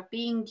boxes are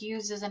being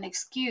used as an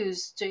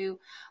excuse to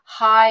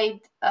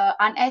hide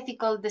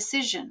unethical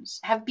decisions.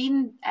 Have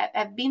been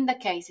the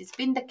case. It's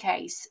been the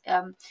case.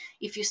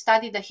 If you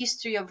study the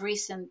history of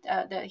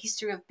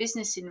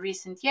business in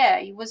recent year,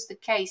 it was the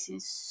case in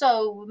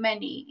so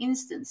many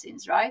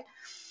instances, right?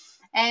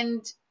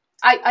 And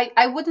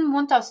I wouldn't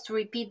want us to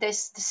repeat the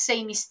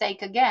same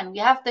mistake again. We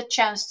have the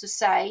chance to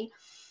say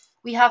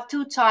we have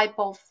two type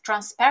of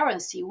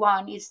transparency.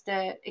 One is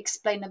the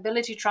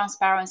explainability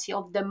transparency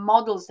of the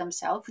models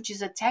themselves, which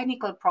is a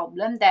technical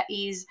problem that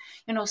is,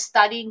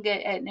 studying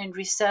and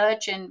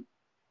research and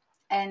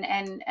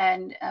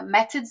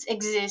methods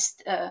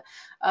exist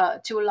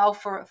to allow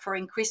for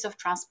increase of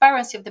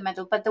transparency of the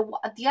model. But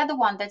the other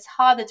one that's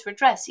harder to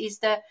address is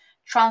the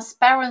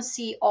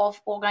transparency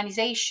of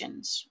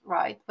organizations,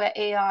 right, where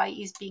AI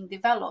is being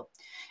developed,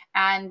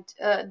 and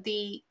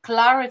the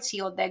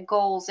clarity of their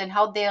goals and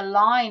how they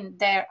align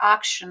their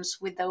actions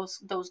with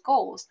those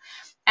goals.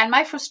 And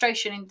my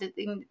frustration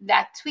in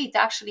that tweet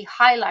actually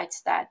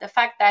highlights that the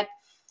fact that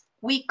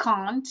we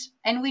can't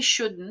and we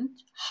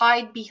shouldn't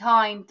hide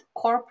behind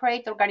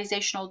corporate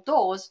organizational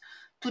doors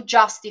to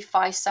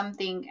justify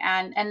something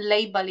and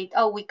label it,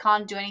 oh, we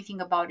can't do anything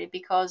about it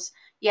because,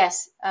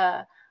 yes,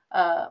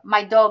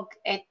 my dog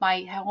ate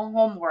my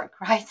homework,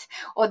 right?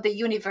 Or the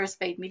universe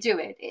made me do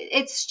it.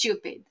 It's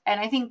stupid. And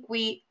I think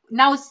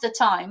now it's the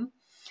time,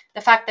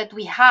 the fact that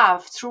we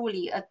have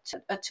truly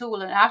a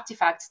tool and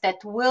artifacts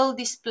that will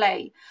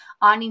display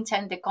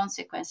unintended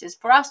consequences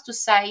for us to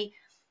say,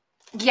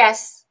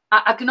 yes,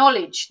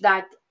 acknowledge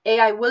that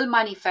AI will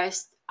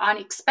manifest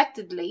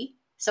unexpectedly,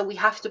 so we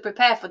have to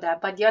prepare for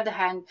that. But on the other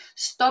hand,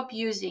 stop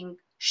using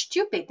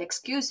stupid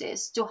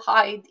excuses to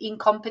hide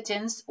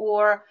incompetence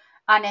or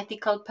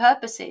unethical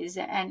purposes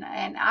and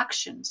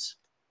actions.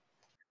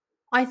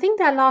 I think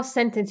that last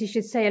sentence you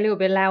should say a little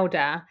bit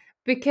louder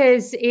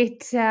because I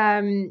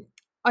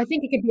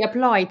think it could be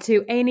applied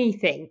to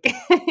anything.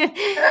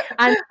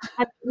 And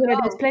there's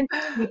No. plenty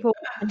of people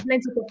and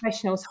plenty of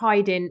professionals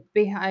hiding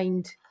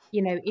behind,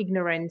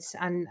 ignorance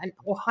and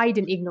or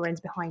hiding ignorance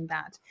behind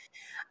that.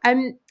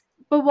 Um,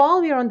 but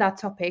while we're on that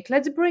topic,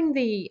 let's bring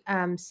the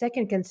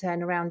second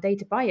concern around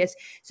data bias.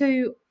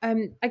 So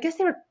I guess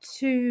there are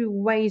two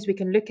ways we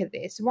can look at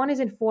this. One is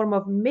in form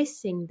of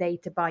missing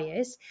data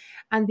bias,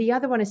 and the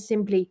other one is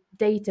simply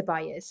data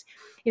bias.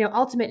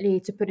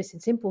 Ultimately, to put this in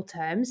simple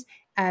terms,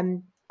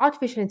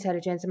 artificial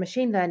intelligence and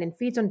machine learning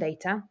feeds on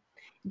data.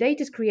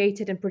 Data is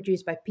created and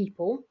produced by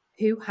people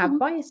who have Mhm.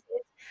 biases,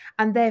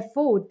 and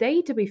therefore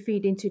data we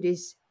feed into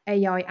this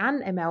AI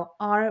and ML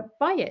are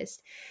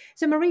biased.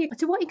 So, Maria,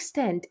 to what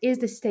extent is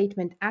the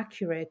statement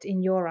accurate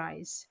in your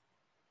eyes?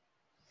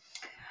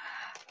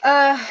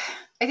 Uh,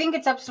 I think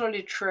it's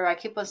absolutely true. I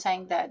keep on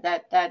saying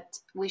that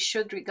we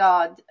should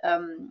regard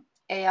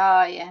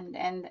AI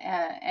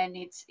and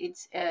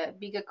its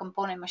bigger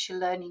component, machine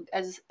learning,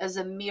 as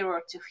a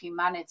mirror to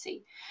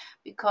humanity,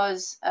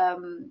 because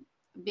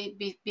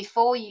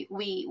before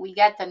we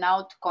get an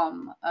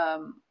outcome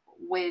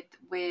with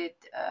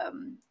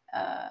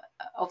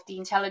of the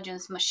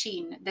intelligence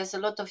machine, there's a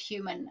lot of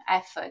human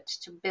effort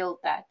to build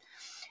that,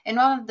 and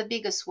one of the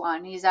biggest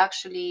one is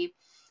actually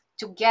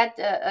to get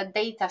a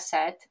data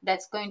set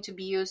that's going to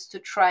be used to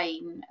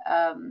train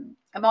a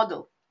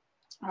model,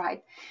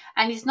 right?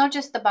 And it's not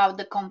just about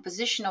the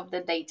composition of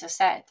the data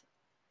set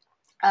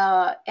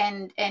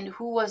and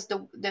who was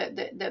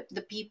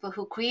the people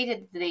who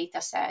created the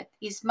data set.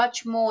 Is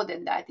much more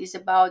than that. It's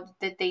about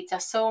the data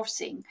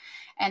sourcing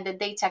and the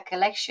data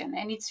collection.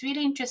 And it's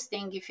really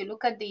interesting if you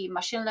look at the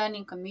machine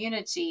learning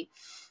community,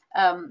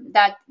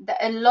 that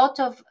a lot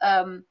of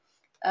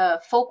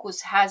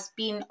focus has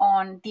been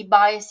on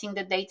debiasing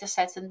the data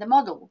sets and the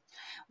model,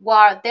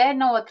 while they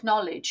now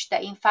acknowledge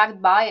that in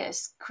fact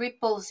bias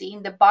cripples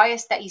in the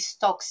bias that is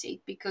toxic,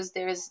 because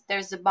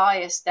there's a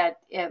bias that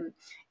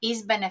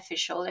is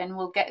beneficial, and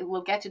we'll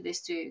get to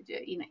this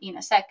in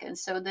a second.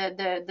 So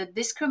the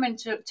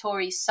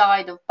discriminatory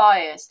side of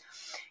bias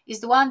is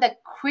the one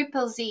that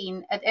cripples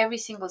in at every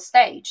single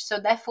stage. So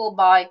therefore,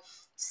 by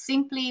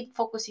simply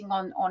focusing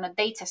on a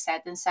data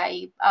set and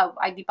say, oh,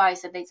 I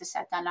debias the data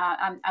set and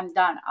I'm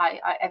done,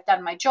 I've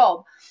done my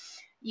job,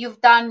 you've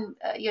done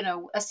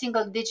a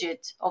single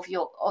digit of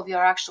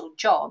your actual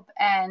job.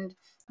 And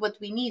what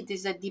we need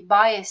is a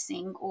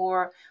debiasing,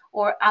 or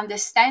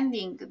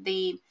understanding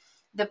the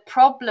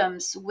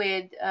problems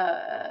with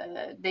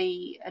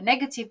the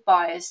negative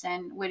bias,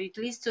 and where it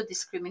leads to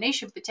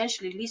discrimination,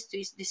 potentially leads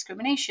to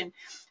discrimination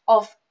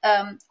of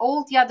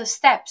all the other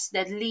steps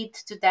that lead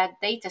to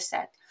that data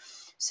set.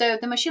 So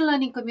the machine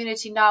learning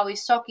community now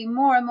is talking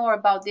more and more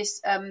about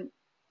this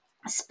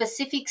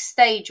specific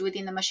stage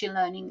within the machine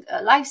learning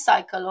life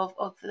cycle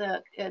of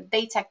the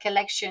data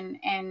collection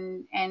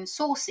and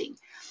sourcing,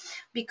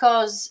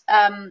 because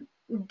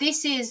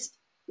this is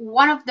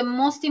one of the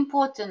most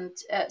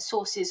important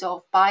sources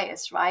of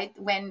bias, right?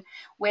 When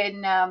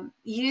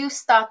you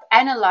start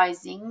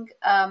analyzing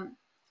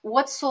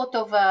what sort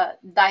of a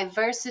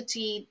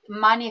diversity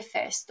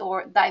manifest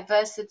or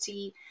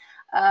diversity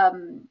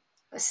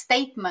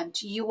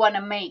statement you want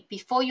to make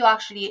before you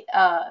actually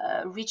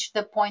reach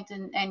the point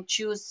and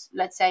choose,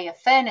 let's say, a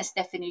fairness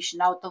definition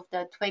out of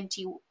the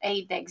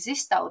 28 that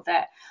exist out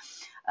there.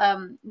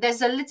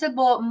 There's a little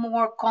bit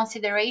more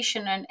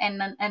consideration and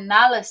an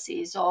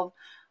analysis of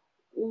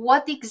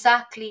what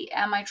exactly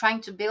am I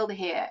trying to build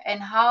here,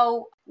 and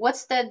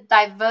what's the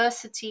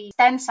diversity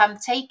stance I'm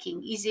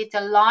taking? Is it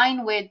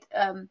aligned with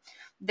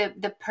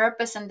the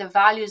purpose and the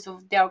values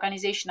of the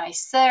organization I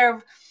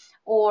serve,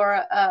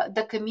 or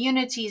the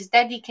community is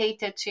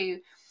dedicated to?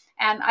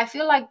 And I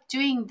feel like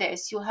doing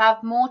this, you'll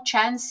have more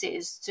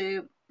chances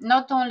to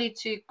not only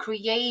to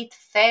create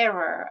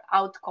fairer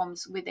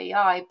outcomes with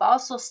AI, but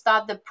also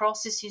start the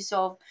processes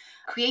of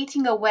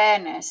creating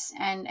awareness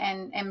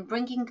and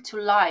bringing to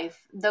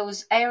life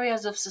those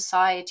areas of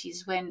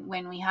societies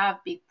when we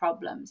have big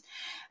problems.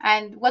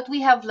 And what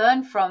we have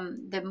learned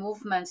from the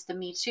movements, the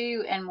Me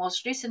Too, and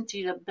most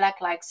recently the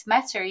Black Lives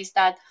Matter, is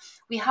that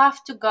we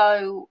have to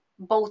go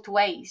both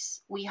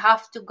ways. We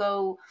have to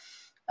go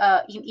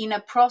in a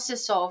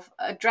process of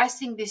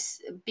addressing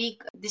this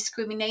big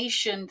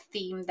discrimination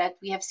theme that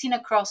we have seen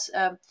across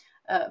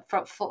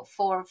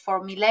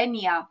for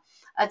millennia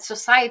at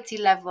society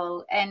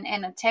level, and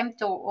an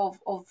attempt of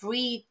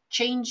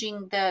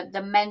re-changing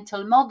the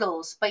mental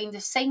models. But in the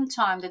same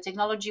time, the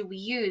technology we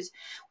use,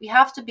 we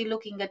have to be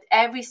looking at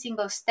every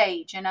single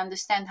stage and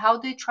understand how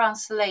do you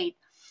translate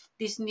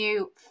this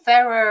new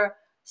fairer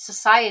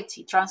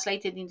society,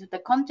 translated into the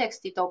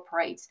context it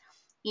operates,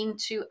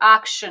 into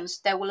actions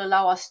that will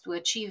allow us to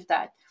achieve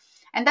that.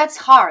 And that's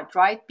hard,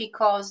 right?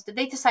 Because the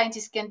data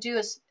scientists can do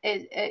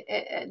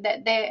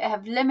that, they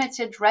have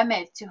limited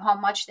remit to how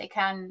much they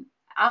can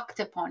act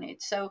upon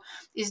it. So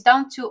it's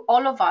down to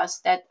all of us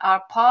that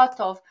are part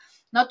of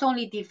not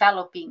only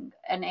developing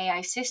an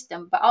AI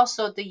system, but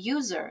also the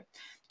user,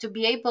 to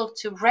be able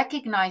to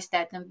recognize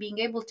that and being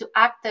able to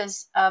act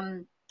as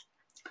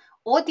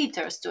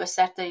auditors to a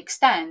certain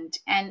extent,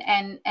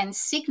 and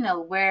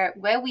signal where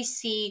we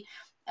see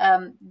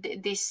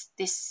this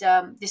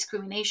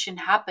discrimination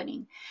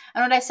happening.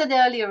 And what I said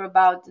earlier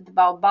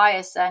about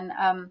bias, and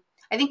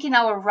I think in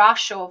our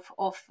rush of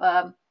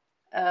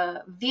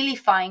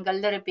vilifying a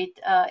little bit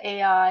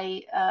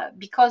AI,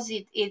 because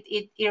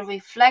it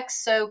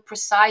reflects so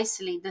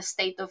precisely the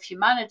state of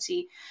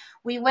humanity,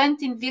 we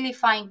went in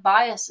vilifying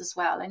bias as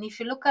well. And if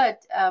you look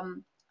at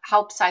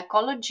how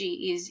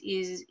psychology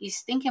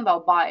is thinking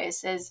about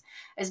bias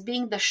as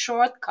being the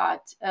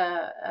shortcut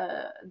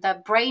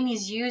that brain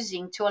is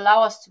using to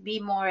allow us to be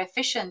more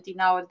efficient in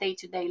our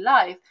day-to-day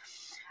life,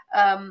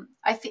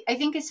 I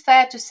think it's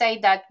fair to say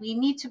that we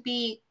need to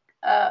be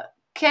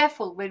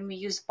careful when we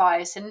use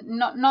bias, and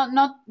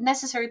not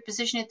necessarily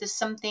position it as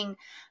something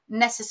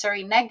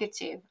necessary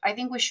negative. I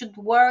think we should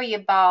worry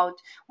about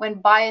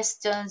when bias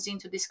turns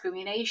into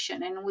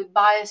discrimination, and when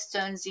bias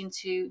turns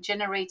into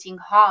generating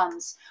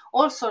harms,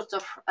 all sorts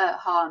of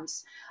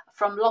harms,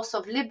 from loss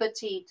of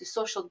liberty to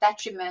social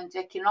detriment,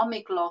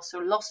 economic loss,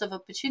 or loss of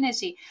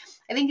opportunity.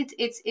 I think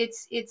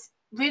it's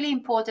really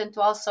important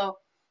to also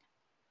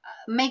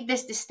make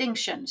this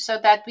distinction, so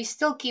that we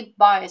still keep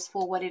bias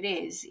for what it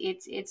is.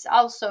 It's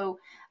also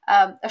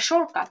a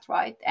shortcut,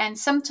 right? And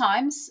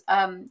sometimes,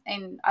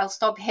 and I'll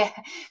stop here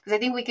because I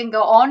think we can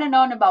go on and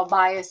on about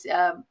bias.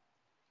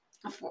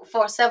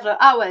 for several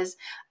hours.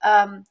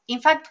 In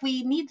fact,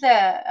 we need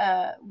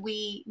a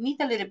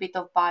little bit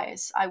of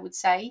bias, I would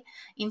say,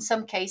 in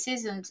some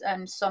cases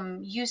and some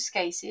use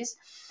cases.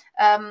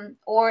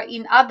 Or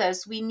in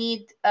others, we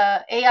need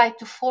AI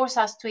to force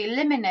us to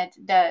eliminate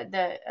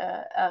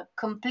the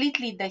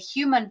completely the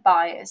human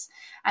bias,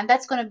 and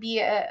that's going to be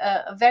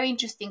a very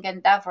interesting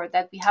endeavor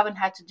that we haven't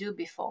had to do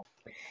before.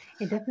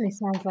 It definitely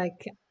sounds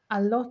like a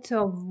lot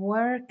of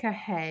work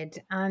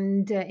ahead,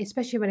 and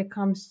especially when it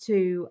comes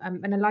to,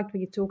 and I liked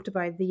what you talked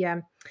about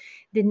the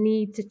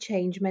need to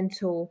change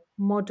mental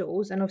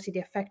models and obviously the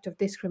effect of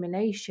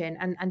discrimination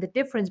and the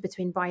difference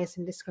between bias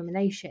and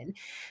discrimination.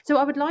 So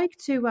I would like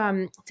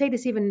to take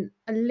this even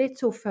a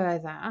little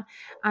further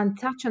and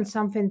touch on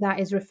something that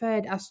is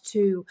referred as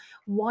to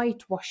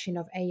whitewashing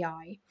of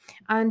AI.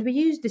 And we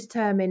use this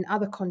term in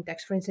other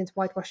contexts, for instance,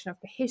 whitewashing of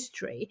the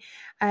history,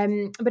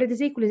 but it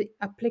is equally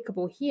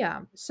applicable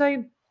here.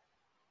 So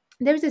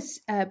there was this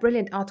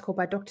brilliant article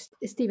by Dr.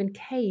 Stephen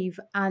Cave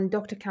and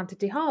Dr. Cantor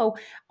DeHaul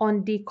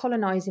on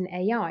decolonizing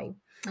AI.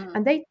 And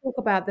Mm. they talk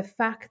about the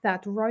fact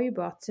that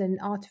robots and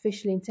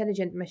artificially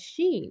intelligent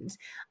machines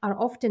are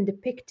often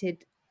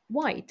depicted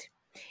white.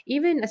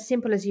 Even as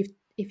simple as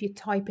if you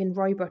type in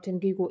robot in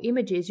Google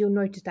Images, you'll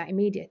notice that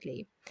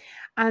immediately.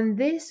 And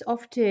this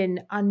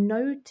often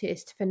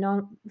unnoticed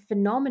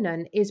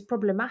phenomenon is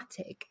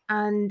problematic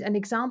and an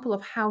example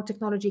of how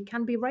technology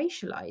can be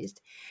racialized.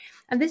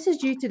 And this is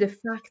due to the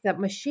fact that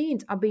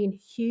machines are being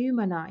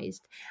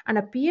humanized, and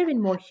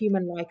appearing more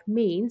human like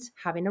means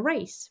having a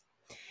race.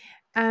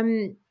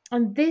 And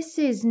this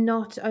is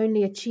not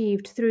only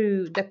achieved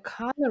through the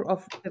color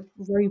of the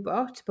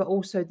robot, but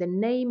also the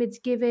name it's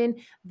given,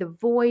 the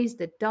voice,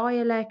 the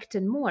dialect,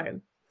 and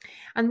more.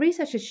 And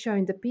research has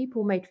shown that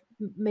people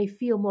may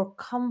feel more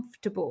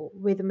comfortable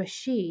with a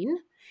machine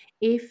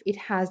if it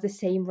has the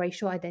same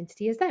racial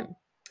identity as them.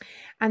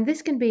 And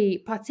this can be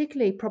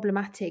particularly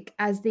problematic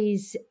as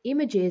these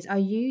images are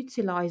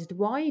utilized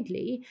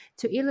widely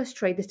to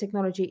illustrate this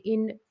technology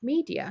in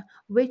media,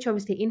 which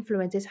obviously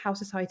influences how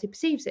society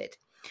perceives it.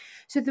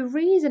 So the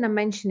reason I'm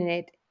mentioning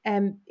it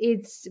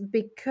it's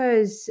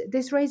because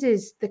this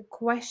raises the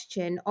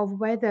question of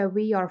whether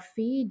we are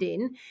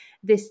feeding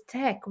this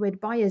tech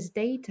with biased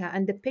data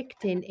and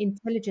depicting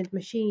intelligent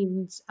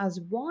machines as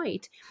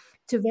white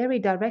to very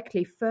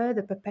directly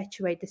further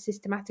perpetuate the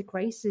systematic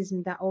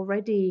racism that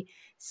already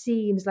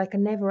seems like a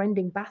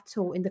never-ending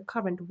battle in the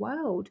current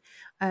world,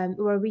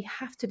 where we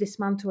have to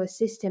dismantle a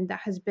system that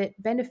has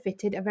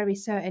benefited a very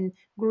certain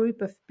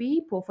group of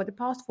people for the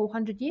past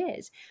 400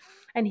 years.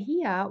 And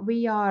here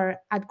we are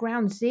at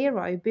ground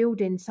zero,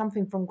 building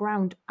something from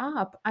ground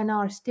up, and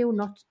are still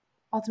not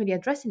ultimately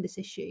addressing this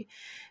issue.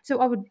 So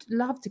I would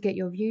love to get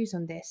your views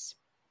on this.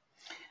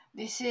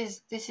 This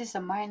is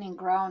a mining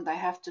ground, I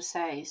have to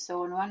say.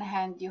 So on one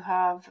hand, you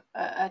have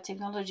a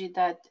technology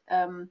that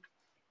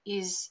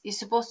is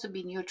supposed to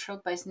be neutral,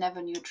 but it's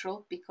never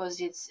neutral because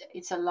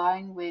it's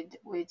aligned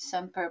with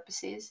some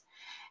purposes.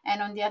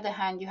 And on the other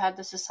hand, you have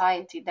the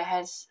society that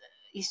has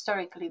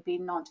historically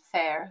been not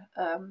fair,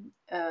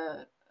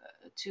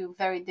 to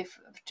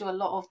to a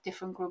lot of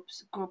different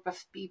group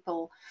of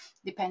people,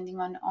 depending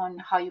on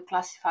how you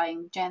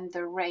classifying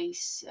gender,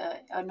 race,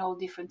 and all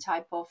different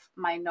type of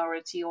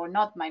minority or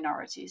not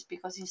minorities.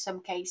 Because in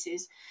some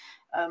cases,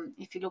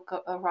 if you look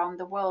around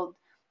the world,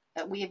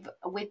 we've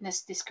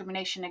witnessed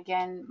discrimination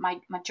again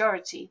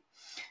majority.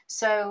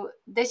 So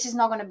this is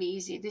not going to be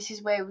easy. This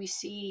is where we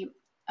see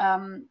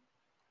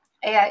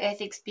AI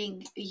ethics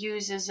being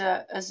used as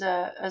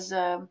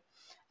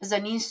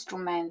an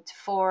instrument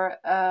for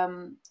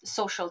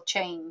social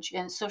change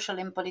and social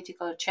and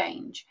political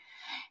change.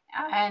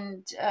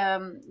 And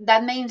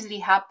that mainly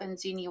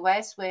happens in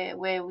US,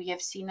 where we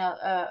have seen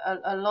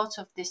a lot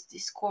of this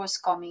discourse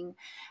coming,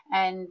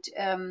 and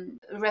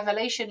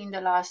revelation in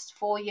the last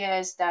 4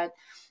 years that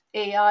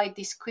AI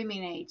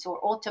discriminates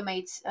or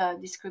automates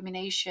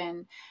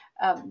discrimination.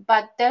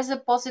 But there's a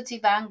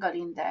positive angle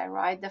in there,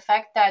 right? The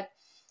fact that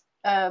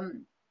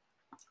um,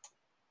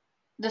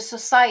 the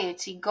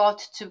society got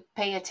to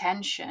pay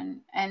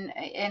attention, and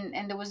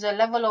there was a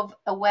level of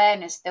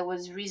awareness that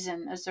was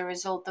risen as a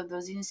result of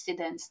those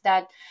incidents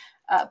that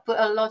put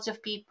a lot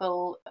of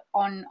people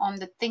on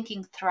the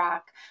thinking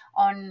track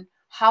on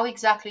how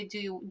exactly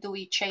do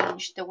we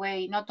change the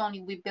way not only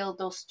we build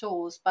those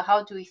tools, but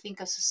how do we think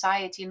as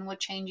society and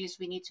what changes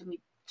we need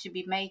to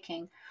be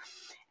making.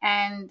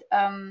 And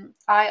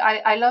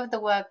I love the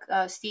work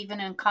Stephen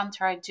and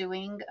Kantar are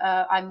doing.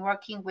 I'm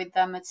working with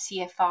them at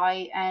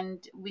CFI,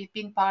 and we've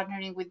been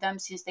partnering with them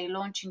since they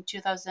launched in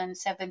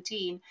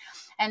 2017.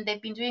 And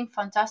they've been doing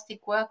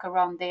fantastic work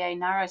around AI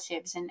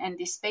narratives. And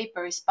this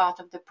paper is part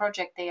of the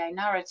project AI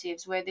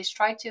narratives, where they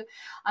try to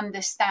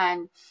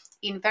understand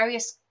in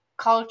various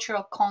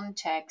cultural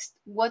context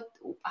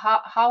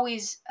how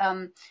is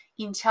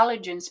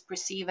intelligence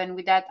perceived, and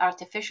with that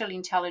artificial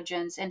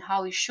intelligence, and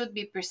how it should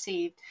be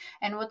perceived,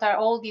 and what are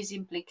all these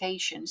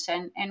implications,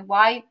 and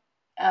why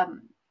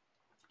um,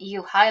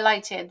 you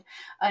highlighted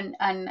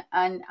an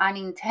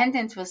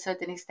unintended, to a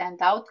certain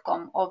extent,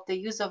 outcome of the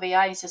use of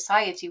AI in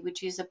society,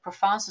 which is a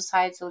profound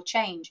societal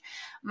change.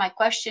 My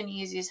question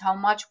is how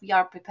much we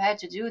are prepared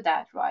to do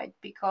that, right?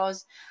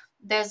 Because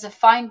there's a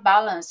fine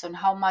balance on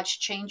how much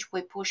change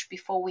we push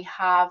before we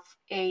have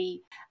a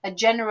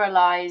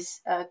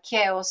generalized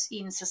chaos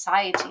in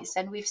societies.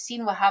 And we've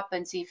seen what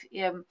happens if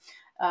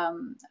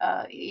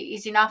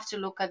it's enough to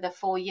look at the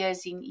 4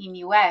 years in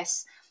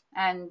US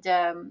and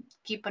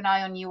keep an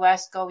eye on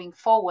US going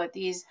forward.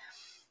 Is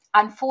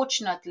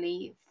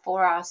unfortunately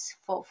for us,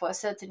 for a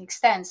certain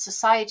extent,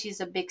 society is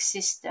a big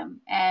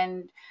system,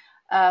 and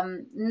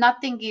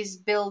nothing is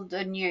built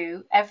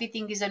anew.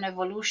 Everything is an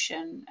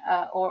evolution,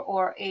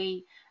 or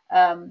a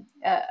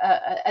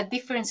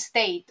different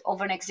state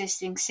of an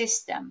existing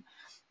system.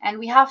 And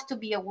we have to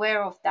be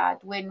aware of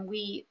that when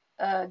we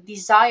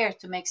desire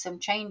to make some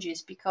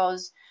changes,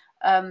 because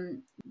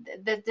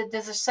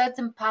there's a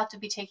certain path to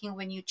be taken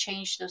when you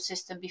change the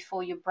system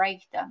before you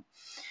break them.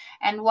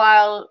 And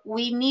while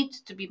we need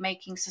to be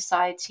making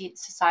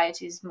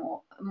societies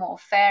more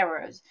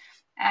fairer,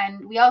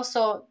 and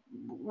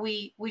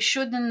we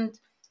shouldn't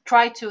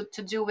try to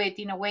do it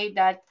in a way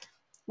that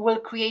will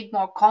create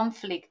more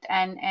conflict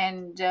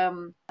and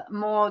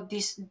more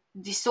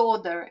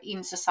disorder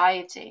in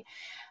society.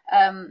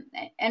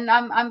 And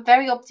I'm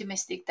very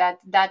optimistic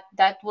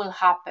that will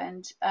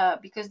happen,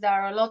 because there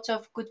are a lot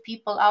of good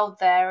people out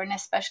there, and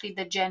especially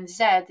the Gen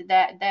Z,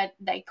 that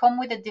they come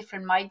with a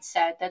different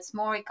mindset that's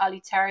more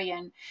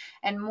egalitarian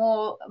and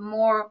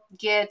more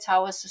geared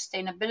towards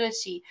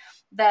sustainability.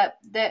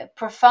 The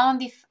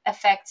profound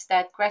effects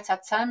that Greta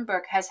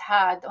Thunberg has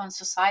had on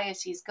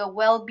societies go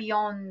well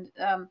beyond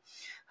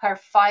her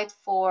fight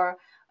for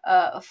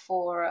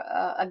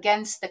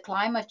against the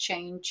climate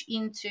change,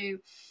 into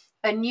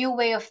a new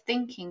way of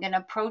thinking and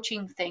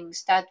approaching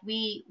things, that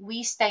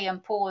we stay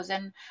and pause.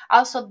 And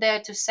also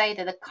dare to say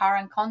that the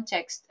current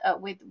context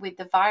with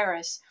the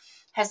virus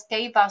has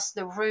gave us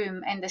the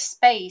room and the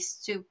space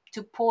to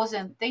pause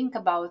and think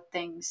about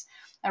things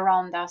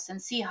around us, and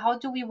see how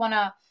do we want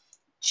to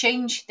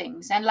change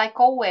things. And like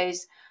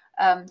always,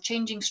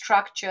 changing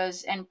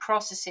structures and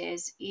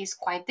processes is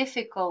quite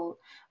difficult.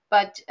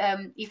 But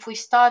if we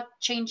start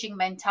changing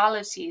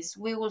mentalities,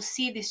 we will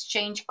see this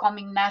change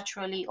coming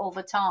naturally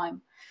over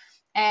time.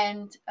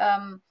 And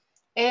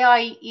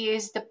AI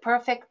is the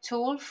perfect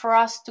tool for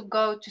us to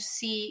go to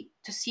see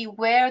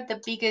where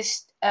the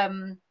biggest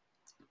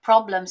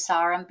problems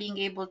are, and being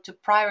able to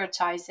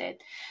prioritize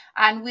it.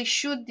 And we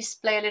should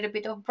display a little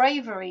bit of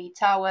bravery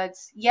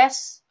towards,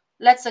 yes,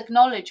 let's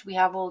acknowledge we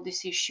have all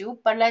this issue,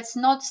 but let's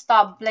not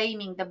start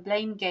blaming the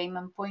blame game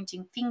and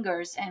pointing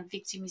fingers and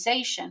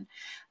victimization.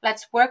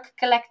 Let's work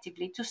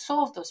collectively to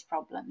solve those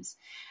problems.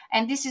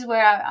 And this is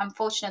where I'm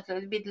unfortunately a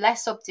little bit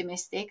less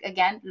optimistic,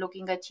 again,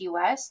 looking at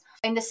US.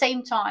 In the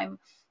same time,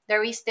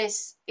 there is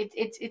this,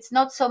 it's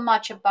not so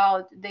much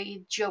about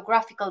the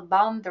geographical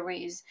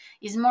boundaries,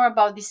 it's more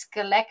about this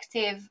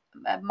collective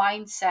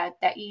mindset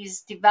that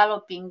is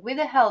developing with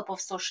the help of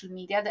social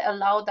media, that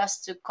allowed us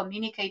to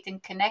communicate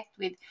and connect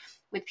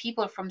with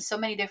people from so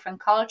many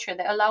different cultures,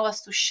 that allow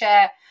us to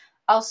share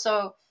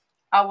also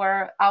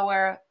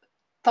our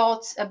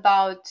thoughts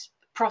about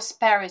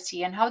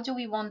prosperity, and how do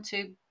we want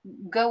to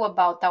go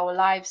about our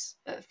lives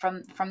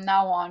from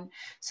now on,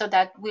 so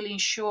that will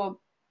ensure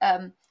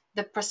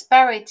the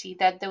prosperity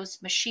that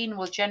those machine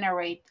will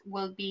generate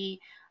will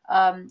be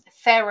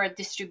fairer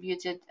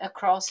distributed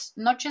across,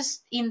 not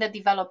just in the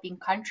developing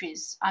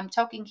countries. I'm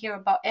talking here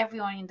about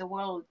everyone in the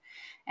world.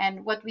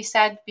 And what we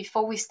said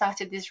before we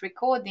started this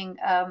recording,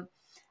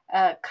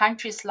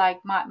 countries like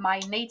my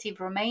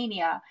native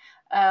Romania,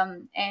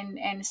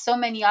 and so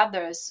many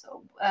others,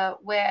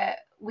 where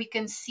we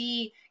can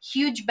see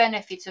huge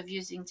benefits of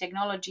using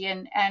technology.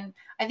 And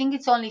I think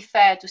it's only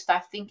fair to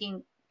start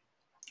thinking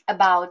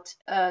about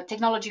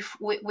technology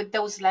with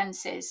those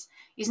lenses.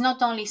 Is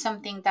not only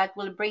something that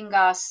will bring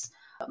us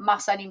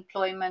mass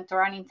unemployment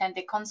or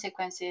unintended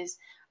consequences.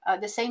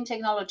 The same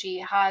technology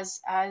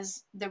has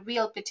the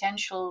real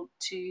potential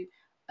to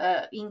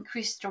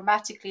increase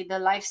dramatically the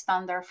life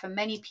standard for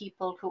many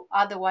people who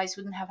otherwise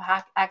wouldn't have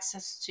had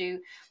access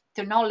to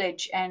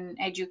knowledge and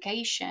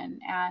education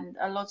and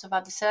a lot of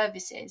other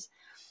services.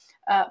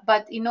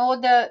 But in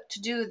order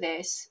to do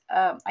this,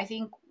 I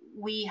think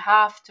we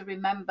have to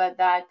remember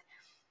that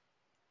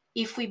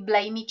if we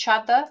blame each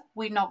other,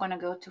 we're not going to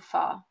go too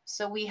far.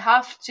 So we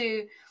have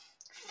to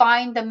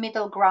find the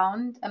middle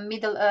ground, a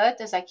middle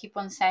earth, as I keep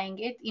on saying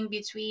it, in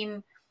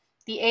between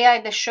the AI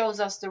that shows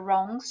us the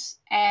wrongs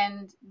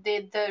and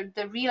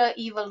the real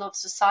evil of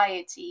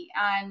society,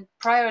 and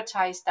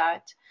prioritize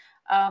that,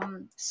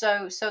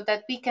 so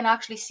that we can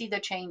actually see the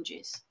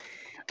changes.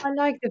 I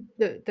like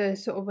the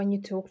sort of when you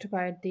talked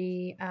about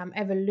the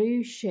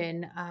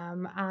evolution,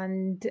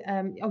 and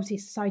obviously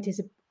society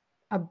is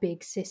a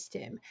big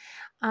system.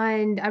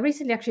 And I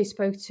recently actually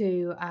spoke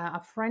to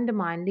a friend of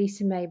mine,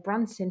 Lisa May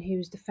Branson,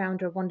 who's the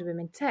founder of Wonder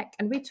Women Tech,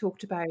 and we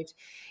talked about,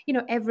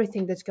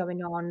 everything that's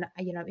going on,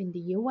 in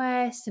the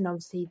US, and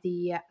obviously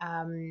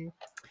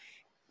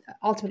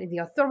ultimately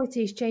the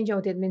authority is changing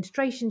or the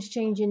administration is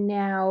changing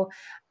now.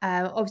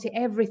 Obviously,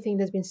 everything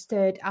that's been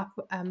stirred up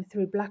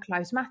through Black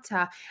Lives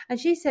Matter. And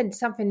she said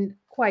something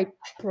quite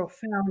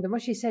profound. And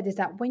what she said is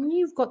that when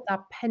you've got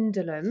that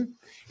pendulum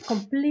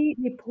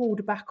completely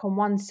pulled back on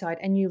one side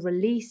and you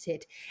release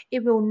it,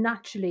 it will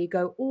naturally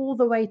go all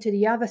the way to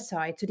the other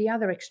side, to the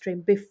other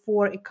extreme,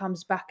 before it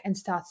comes back and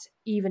starts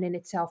evening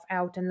itself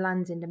out and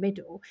lands in the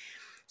middle.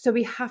 So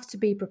we have to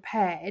be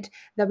prepared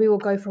that we will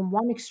go from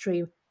one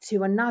extreme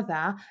to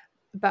another.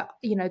 But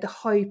the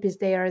hope is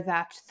there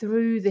that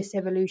through this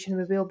evolution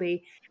we will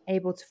be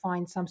able to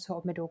find some sort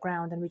of middle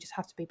ground, and we just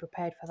have to be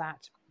prepared for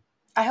that.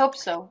 I hope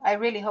so. I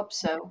really hope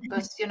so,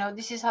 because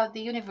this is how the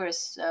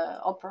universe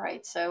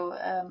operates. So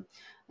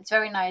it's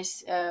very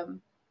nice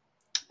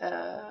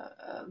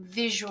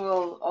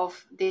visual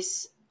of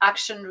this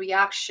action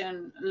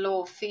reaction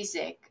law of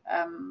physics,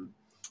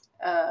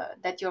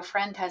 that your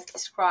friend has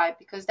described,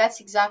 because that's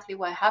exactly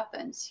what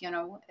happens.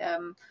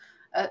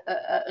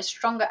 A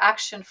stronger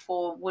action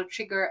form will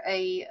trigger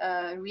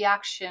a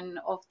reaction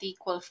of the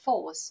equal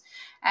force,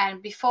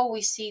 and before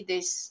we see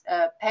this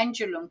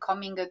pendulum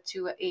coming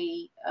to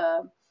a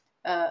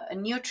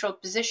neutral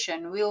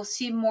position, we'll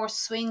see more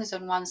swings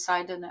on one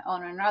side and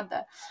on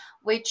another,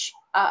 which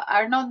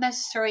are not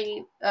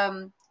necessarily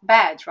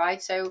bad,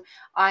 right? So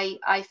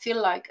I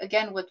feel like,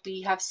 again, what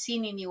we have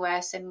seen in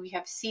US and we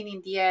have seen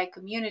in the AI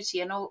community,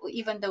 and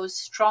even those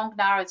strong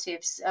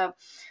narratives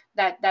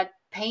that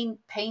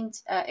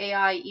paint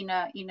AI in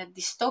a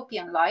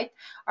dystopian light,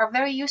 are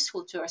very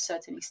useful to a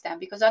certain extent,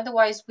 because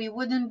otherwise we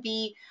wouldn't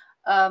be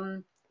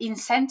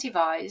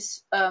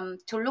incentivized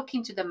to look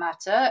into the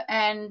matter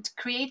and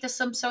create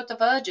some sort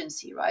of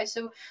urgency, right?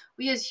 So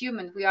we as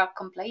humans, we are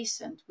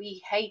complacent,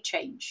 we hate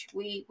change,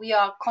 we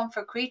are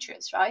comfort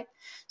creatures, right?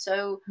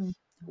 So Mm.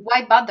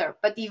 why bother?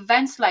 But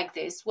events like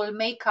this will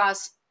make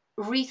us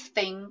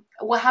rethink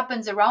what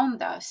happens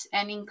around us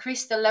and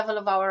increase the level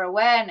of our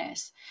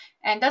awareness.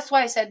 And that's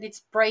why I said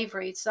it's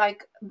bravery. It's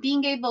like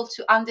being able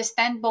to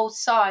understand both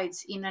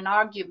sides in an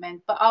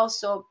argument, but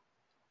also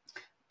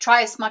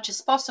try as much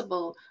as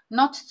possible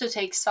not to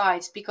take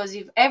sides, because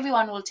if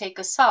everyone will take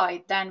a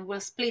side, then we'll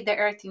split the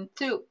earth in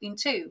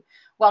two.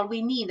 What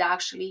we need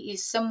actually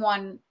is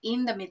someone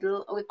in the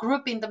middle, or a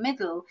group in the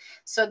middle,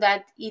 so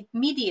that it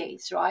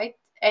mediates, right?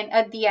 And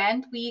at the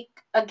end, we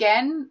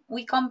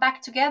come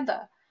back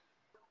together.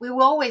 We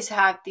will always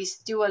have this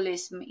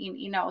dualism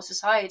in our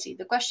society.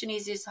 The question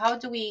is how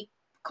do we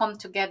come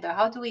together?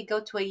 How do we go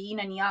to a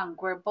yin and yang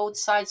where both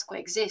sides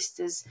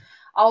coexist, as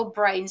our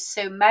brains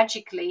so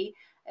magically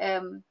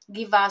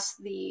give us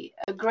the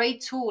a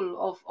great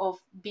tool of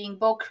being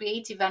both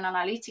creative and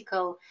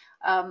analytical.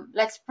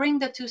 Let's bring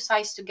the two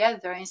sides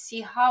together and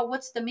see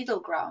what's the middle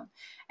ground.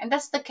 And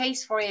that's the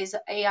case for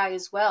AI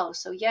as well.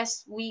 So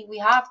yes, we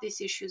have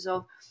these issues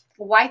of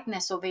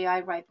whiteness of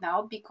AI right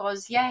now,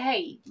 because yeah,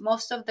 hey,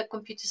 most of the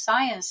computer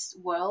science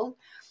world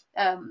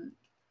um,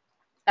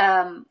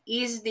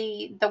 is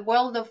the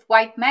world of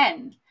white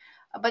men,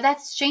 but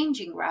that's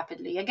changing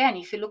rapidly. Again,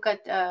 if you look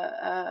at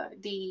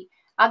the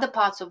other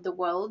parts of the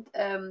world,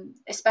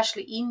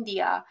 especially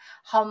India,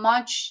 how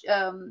much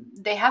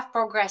they have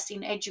progressed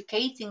in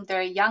educating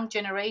their young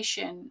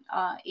generation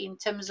in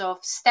terms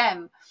of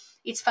STEM.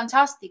 It's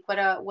fantastic.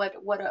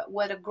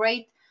 What a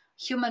great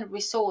human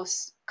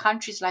resource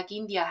countries like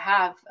India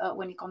have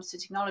when it comes to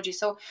technology.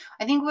 So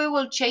I think we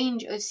will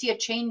see a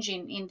change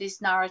in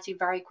this narrative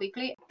very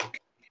quickly.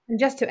 And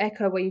just to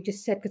echo what you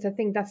just said, because I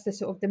think that's the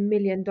sort of the $1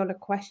 million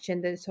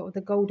question, the sort of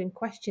the golden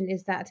question,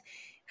 is that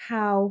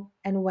how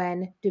and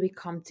when do we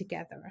come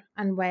together,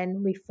 and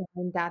when we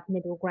find that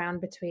middle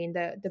ground between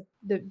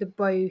the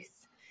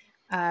both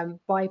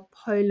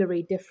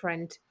bipolarly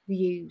different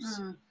views.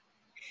 Mm.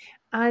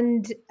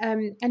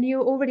 And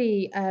you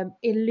already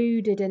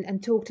alluded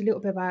and talked a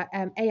little bit about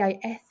AI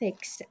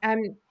ethics.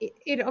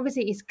 It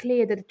obviously is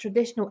clear that the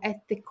traditional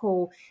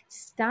ethical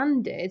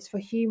standards for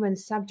human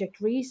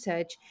subject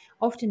research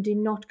often do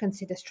not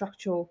consider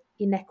structural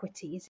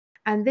inequities.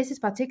 And this is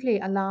particularly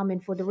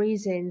alarming for the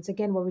reasons,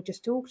 again, what we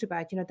just talked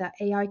about, that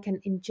AI can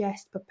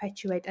ingest,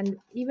 perpetuate, and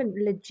even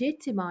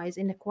legitimize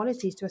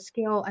inequalities to a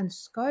scale and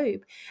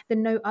scope that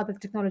no other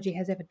technology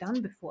has ever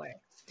done before.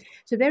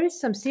 So there is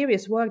some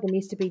serious work that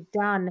needs to be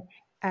done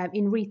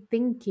in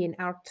rethinking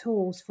our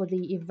tools for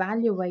the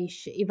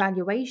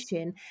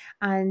evaluation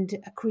and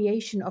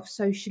creation of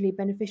socially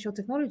beneficial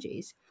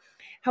technologies.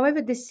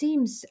 However, this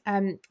seems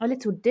a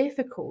little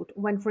difficult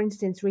when, for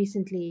instance,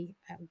 recently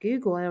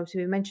Google, and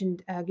obviously we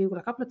mentioned Google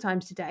a couple of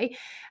times today,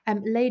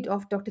 laid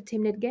off Dr.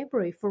 Timnit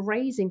Gebru for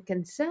raising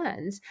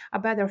concerns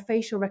about their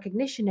facial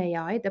recognition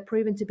AI that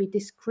proven to be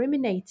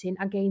discriminating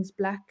against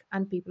Black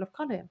and people of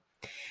color.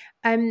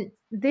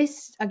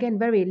 This again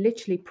very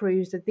literally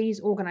proves that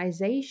these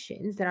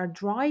organizations that are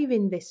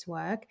driving this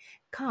work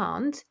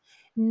can't,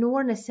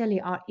 nor necessarily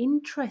are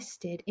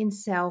interested in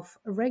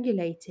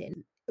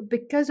self-regulating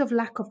because of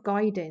lack of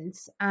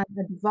guidance and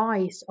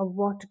advice of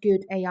what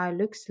good AI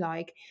looks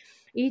like.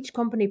 Each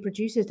company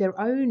produces their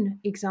own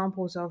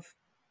examples of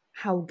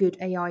how good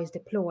AI is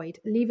deployed,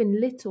 leaving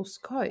little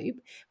scope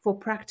for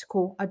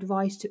practical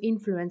advice to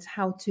influence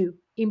how to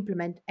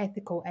implement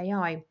ethical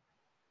AI.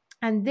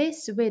 And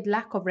this, with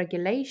lack of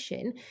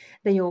regulation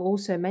that you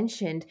also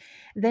mentioned,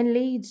 then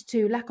leads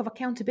to lack of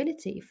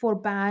accountability for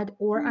bad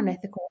or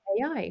unethical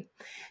AI.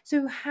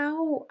 So,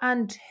 how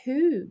and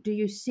who do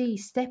you see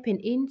stepping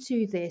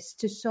into this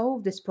to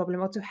solve this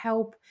problem or to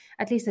help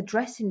at least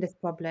addressing this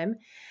problem?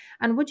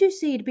 And would you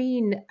see it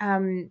being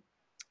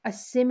a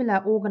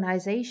similar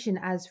organization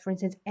as, for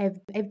instance,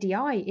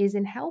 FDI is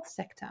in health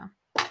sector?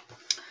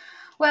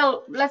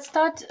 Well, let's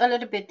start a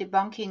little bit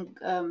debunking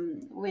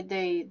with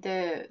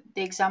the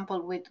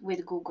example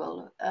with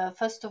Google.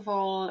 First of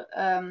all,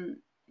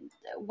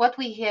 what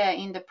we hear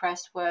in the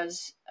press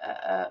was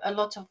a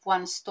lot of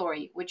one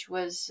story, which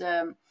was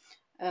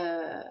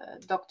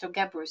Dr.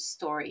 Gebru's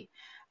story.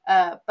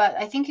 But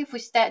I think if we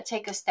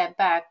take a step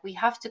back, we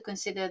have to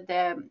consider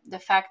the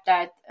fact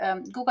that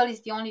Google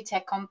is the only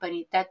tech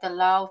company that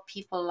allow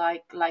people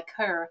like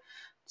her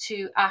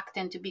to act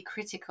and to be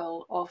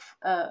critical of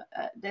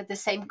the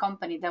same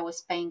company that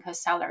was paying her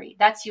salary.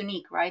 That's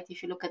unique, right?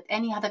 If you look at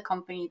any other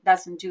company, it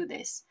doesn't do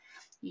this.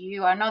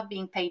 You are not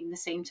being paid in the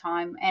same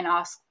time and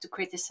asked to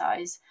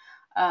criticize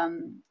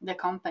the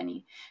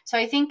company. So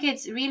I think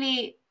it's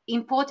really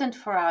important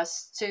for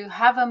us to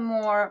have a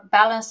more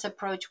balanced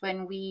approach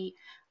when we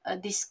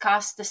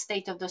discuss the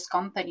state of those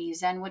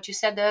companies. And what you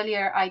said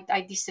earlier,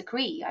 I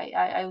disagree.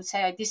 I would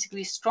say I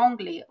disagree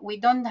strongly. We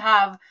don't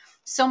have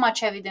so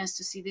much evidence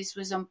to see this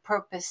was on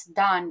purpose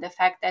done. The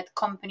fact that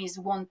companies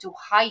want to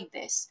hide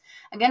this.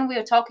 Again, we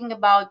are talking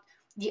about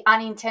the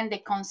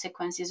unintended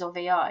consequences of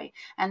AI.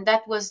 And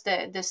that was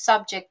the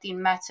subject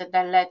in matter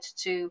that led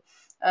to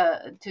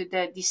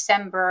the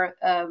December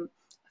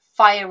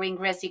firing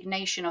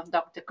resignation of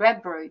Dr.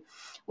 Gebru,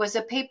 was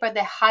a paper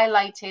that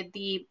highlighted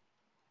the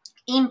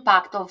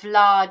impact of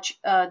large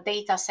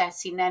data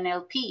sets in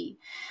NLP.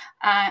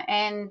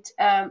 And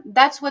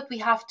that's what we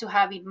have to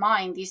have in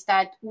mind, is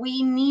that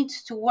we need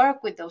to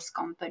work with those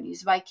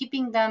companies by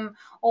keeping them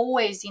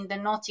always in the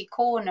naughty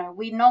corner.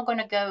 We're not going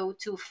to go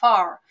too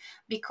far,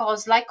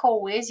 because like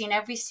always in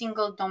every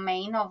single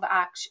domain of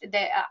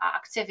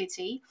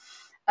activity,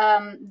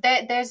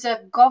 there's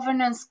a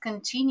governance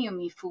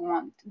continuum, if we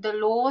want. The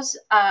laws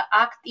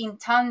act in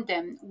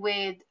tandem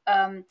with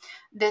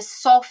the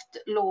soft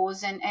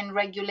laws and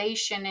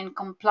regulation and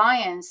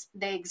compliance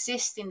that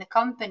exist in the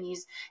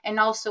companies, and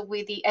also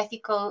with the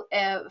ethical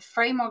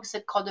frameworks,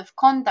 the code of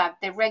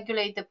conduct that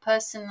regulate the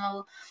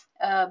personal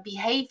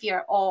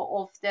behavior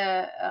of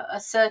the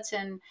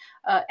certain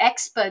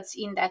experts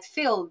in that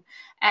field.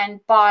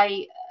 And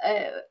by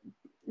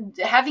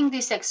having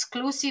this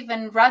exclusive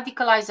and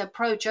radicalized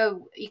approach,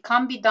 oh, it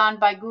can't be done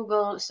by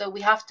Google, so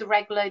we have to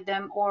regulate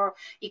them, or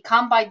it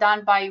can't be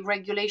done by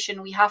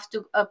regulation, we have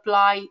to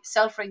apply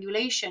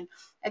self-regulation.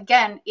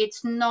 Again,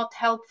 it's not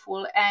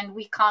helpful, and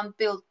we can't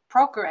build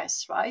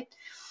progress, right?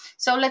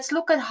 So let's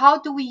look at how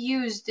do we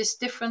use these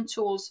different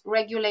tools: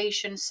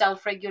 regulation,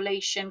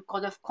 self-regulation,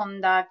 code of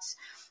conducts,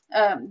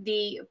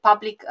 the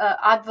public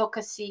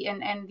advocacy,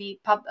 and the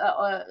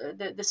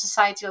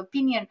societal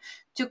opinion,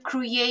 to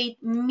create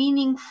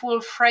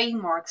meaningful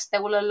frameworks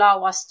that will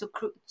allow us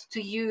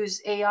to use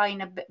AI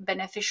in a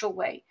beneficial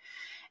way.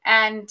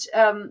 And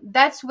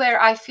that's where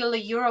I feel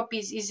that Europe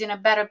is in a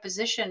better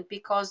position,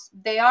 because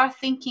they are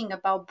thinking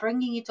about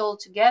bringing it all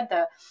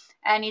together.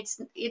 And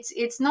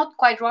it's not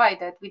quite right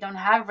that we don't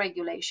have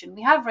regulation.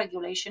 We have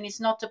regulation,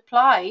 it's not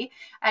applied,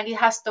 and it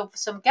has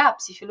some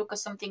gaps. If you look at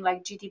something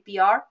like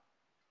GDPR,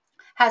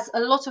 has a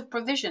lot of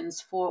provisions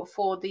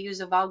for the use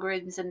of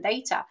algorithms and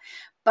data,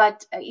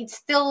 but it's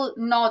still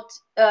not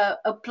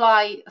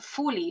apply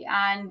fully,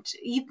 and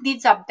it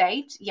needs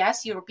update.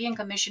 Yes, European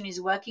Commission is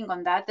working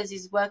on that, as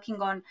is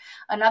working on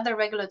another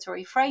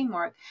regulatory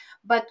framework,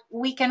 but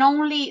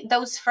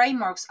those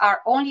frameworks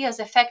are only as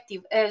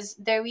effective as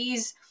there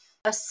is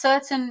a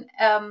certain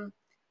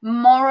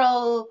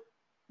moral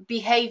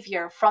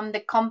behavior from the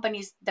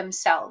companies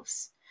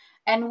themselves.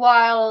 And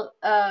while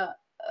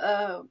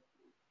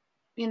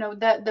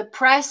the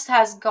press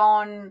has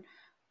gone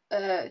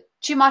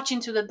too much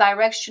into the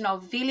direction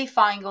of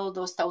vilifying all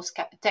those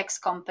tech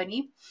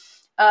company,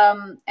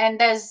 and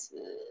there's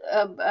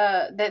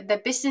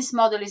the business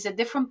model is a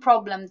different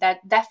problem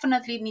that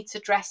definitely needs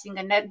addressing,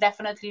 and that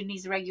definitely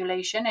needs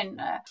regulation.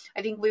 And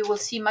I think we will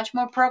see much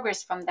more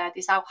progress from that,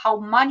 is how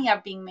money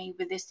are being made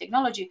with this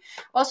technology.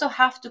 Also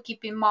have to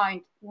keep in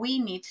mind, we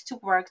need to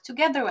work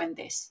together on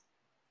this,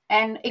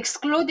 and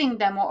excluding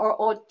them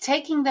or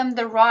taking them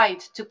the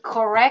right to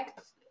correct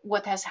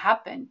what has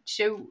happened.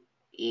 So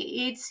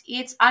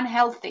it's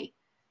unhealthy.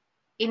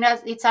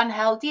 It's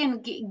unhealthy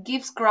and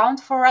gives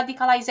ground for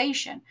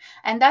radicalization.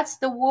 And that's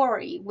the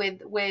worry with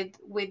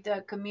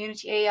the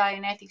community, AI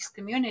and ethics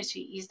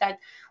community, is that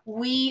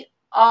we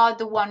are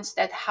the ones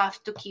that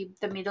have to keep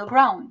the middle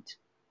ground.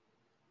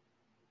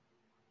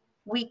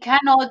 We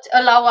cannot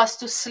allow us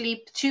to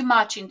slip too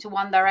much into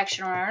one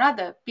direction or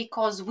another,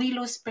 because we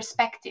lose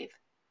perspective.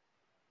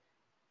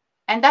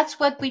 And that's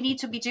what we need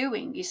to be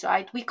doing, is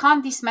right. We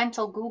can't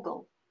dismantle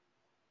Google.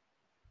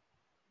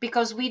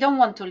 because we don't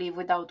want to live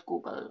without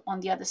Google on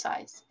the other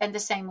side. And the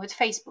same with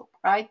Facebook,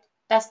 right?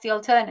 That's the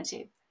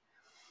alternative.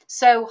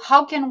 So,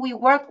 how can we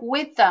work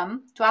with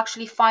them to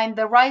actually find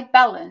the right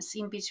balance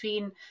in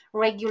between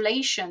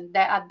regulation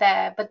that are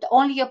there, but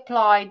only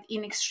applied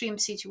in extreme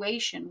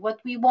situation? What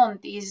we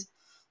want is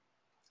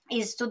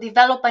to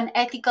develop an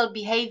ethical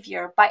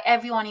behavior by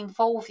everyone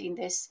involved in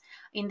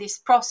this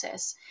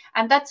process,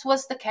 and that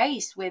was the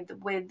case with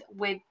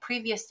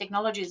previous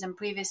technologies and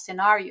previous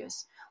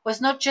scenarios. Was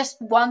not just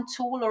one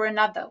tool or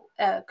another,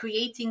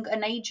 creating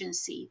an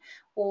agency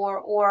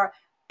or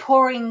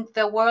pouring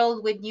the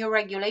world with new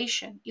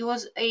regulation. It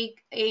was a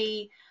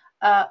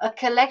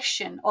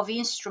collection of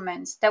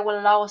instruments that will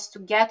allow us to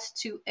get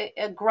to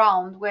a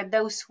ground where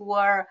those who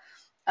are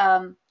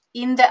um,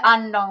 in the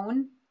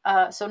unknown,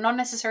 so not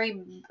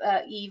necessarily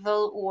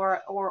evil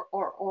or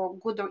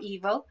good or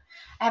evil,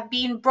 have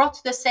been brought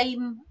to the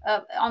same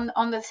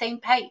on the same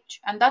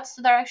page, and that's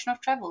the direction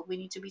of travel we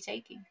need to be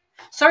taking.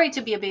 Sorry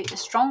to be a bit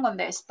strong on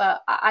this,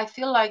 but I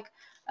feel like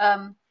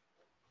um,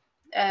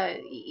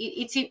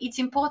 it's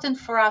important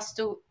for us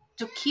to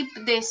keep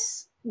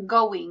this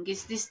going.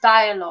 Is this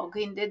dialogue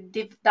in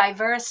the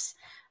diverse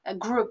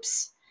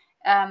groups,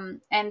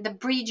 and the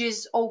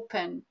bridges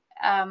open,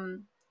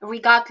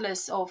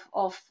 regardless of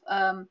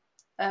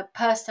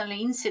personal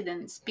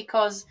incidents,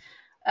 because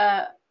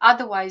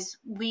otherwise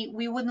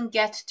we wouldn't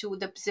get to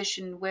the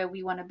position where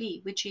we want to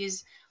be, which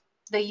is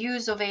the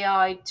use of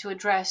AI to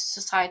address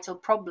societal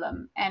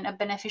problem and a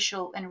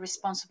beneficial and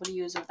responsible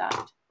use of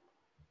that.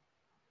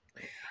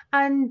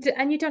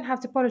 And you don't have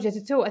to apologize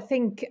at all. I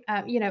think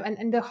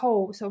and the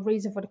whole sort of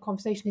reason for the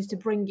conversation is to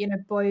bring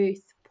both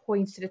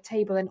points to the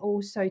table, and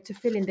also to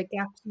fill in the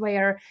gaps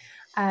where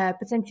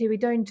potentially we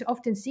don't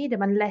often see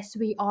them unless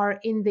we are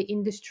in the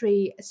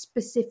industry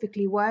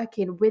specifically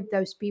working with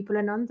those people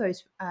and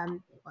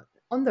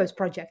on those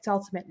projects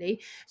ultimately.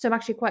 So I'm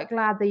actually quite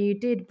glad that you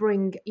did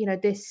bring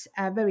this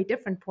very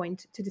different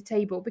point to the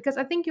table, because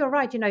I think you're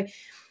right.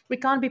 We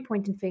can't be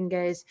pointing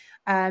fingers.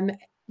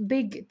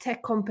 Big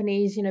tech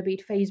companies, be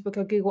it Facebook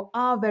or Google,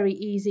 are very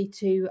easy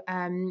to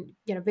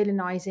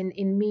villainize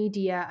in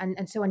media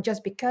and so on,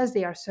 just because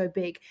they are so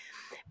big.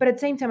 But at the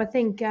same time, I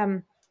think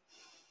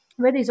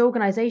where these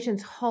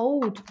organizations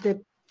hold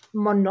the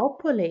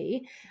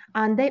monopoly,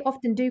 and they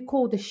often do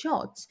call the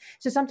shots.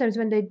 So sometimes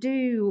when they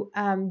do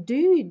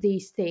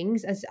these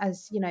things,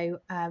 as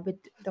with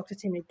Dr.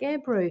 Timmy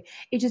Gebru,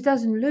 it just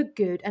doesn't look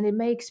good, and it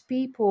makes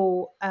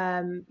people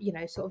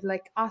sort of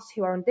like us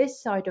who are on this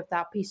side of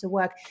that piece of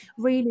work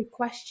really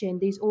question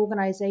these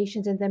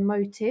organizations and their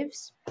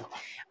motives.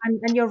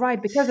 And you're right,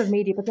 because of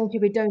media, potentially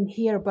we don't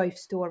hear both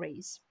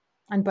stories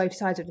and both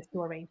sides of the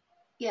story.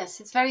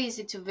 Yes, it's very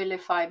easy to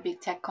vilify big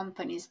tech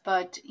companies,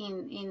 but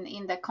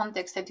in the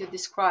context that you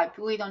described,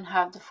 we don't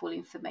have the full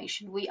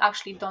information. We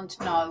actually don't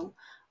know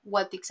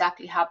what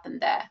exactly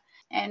happened there.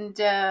 And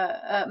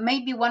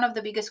maybe one of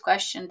the biggest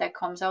questions that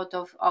comes out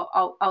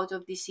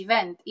of this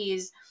event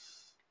is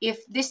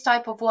if this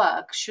type of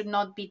work should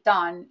not be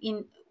done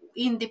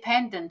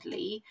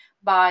independently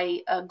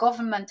by a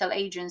governmental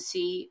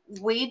agency,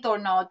 with or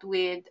not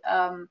with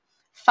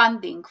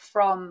funding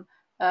from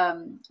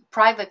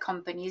private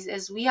companies,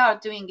 as we are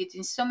doing it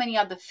in so many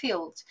other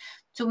fields,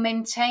 to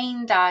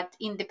maintain that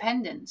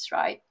independence,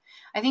 right?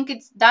 I think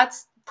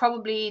that's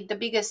probably the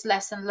biggest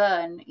lesson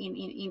learned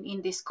in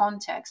this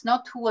context.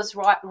 Not who was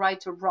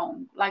right or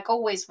wrong. Like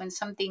always, when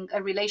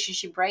a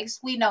relationship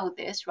breaks, we know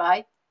this,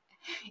 right?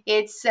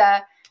 It's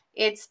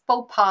it's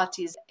both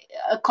parties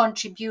a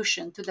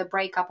contribution to the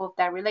breakup of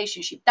their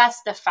relationship.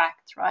 That's the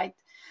fact, right?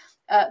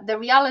 The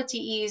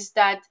reality is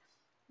that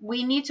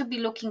we need to be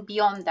looking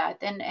beyond that,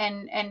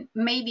 and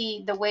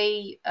maybe the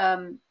way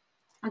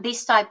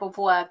this type of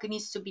work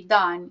needs to be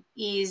done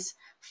is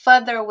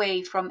further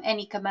away from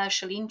any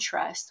commercial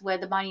interest where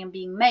the money is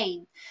being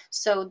made,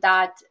 so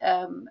that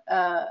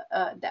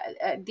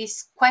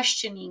this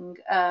questioning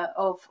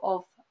of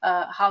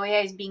how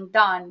AI is being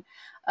done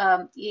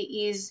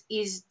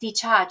is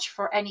detached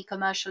for any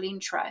commercial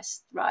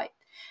interest, right?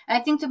 And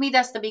I think to me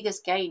that's the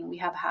biggest gain we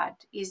have had,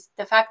 is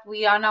the fact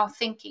we are now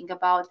thinking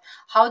about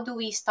how do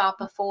we start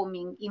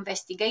performing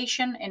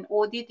investigation and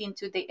audit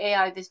into the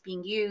AI that's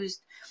being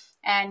used.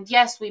 And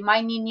yes, we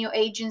might need new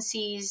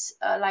agencies,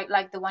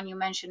 like the one you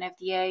mentioned,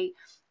 FDA,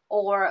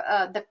 or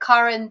the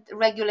current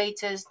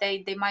regulators.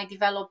 They might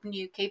develop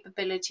new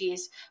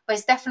capabilities, but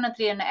it's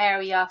definitely an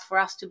area for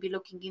us to be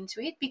looking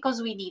into it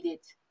because we need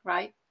it,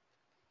 right?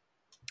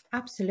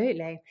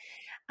 Absolutely.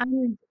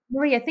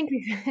 Marie, I think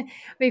we've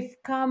we've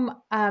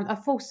come a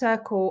full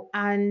circle,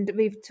 and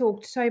we've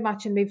talked so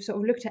much, and we've sort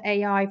of looked at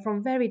AI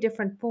from very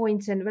different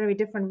points and very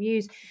different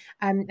views.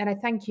 And I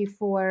thank you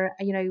for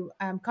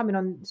coming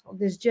on sort of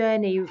this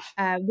journey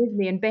with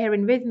me and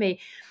bearing with me.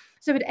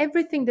 So, with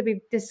everything that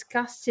we've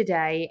discussed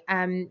today,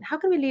 how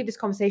can we leave this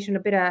conversation a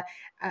bit on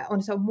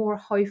a sort of more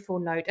hopeful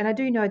note? And I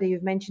do know that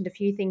you've mentioned a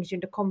few things during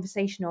the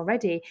conversation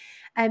already,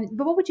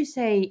 but what would you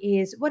say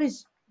is what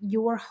is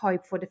your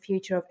hope for the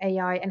future of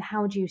AI, and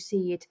how do you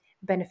see it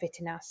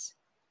benefiting us?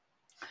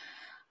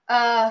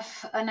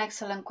 An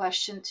excellent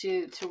question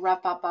to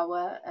wrap up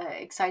our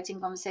exciting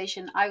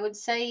conversation. I would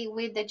say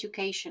with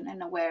education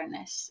and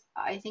awareness,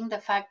 I think the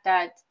fact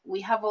that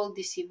we have all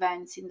these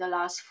events in the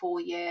last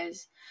 4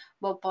 years,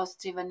 both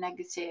positive and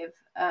negative,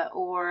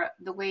 or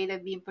the way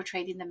they've been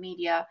portrayed in the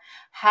media,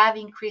 have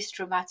increased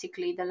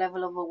dramatically the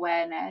level of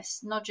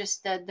awareness, not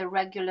just the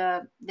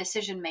regular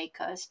decision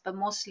makers, but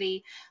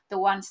mostly the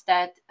ones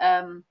that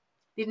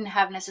didn't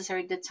have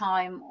necessarily the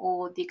time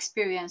or the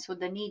experience or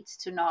the need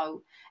to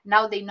know.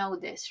 Now they know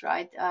this,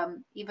 right?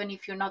 Even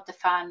if you're not a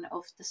fan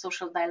of the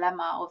social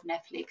dilemma of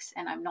Netflix,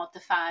 and I'm not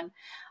a fan,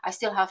 I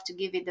still have to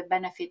give it the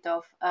benefit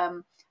of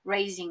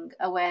raising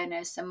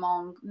awareness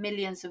among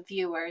millions of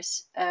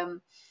viewers,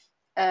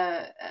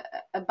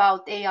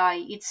 about AI,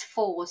 its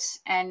force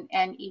and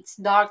its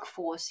dark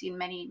force in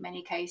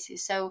many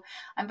cases. So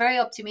I'm very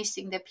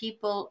optimistic that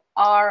people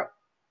are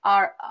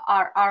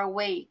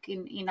awake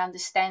in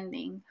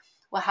understanding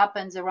what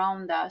happens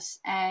around us,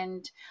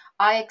 and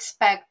I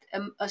expect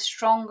a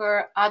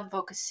stronger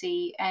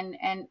advocacy and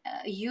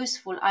a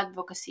useful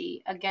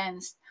advocacy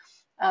against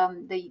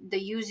the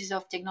uses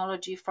of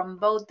technology from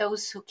both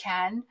those who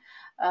can,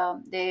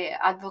 the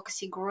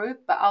advocacy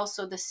group, but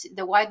also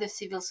the wider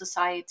civil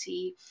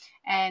society,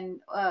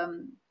 and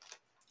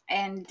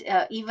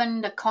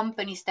even the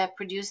companies that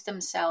produce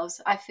themselves.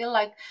 I feel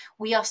like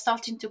we are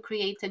starting to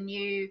create a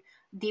new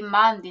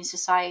demand in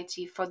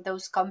society for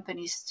those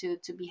companies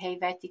to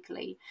behave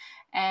ethically,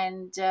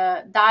 and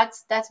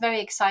that's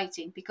very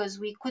exciting, because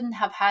we couldn't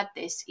have had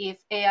this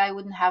if AI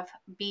wouldn't have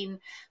been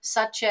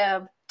such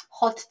a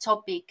hot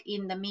topic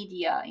in the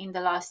media in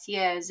the last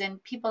years,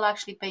 and people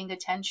actually paying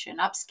attention,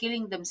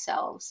 upskilling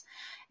themselves.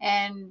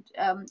 And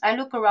I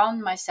look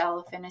around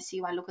myself and I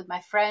look at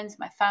my friends,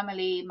 my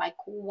family, my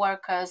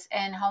co-workers,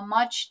 and how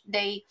much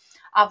they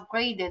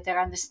upgraded their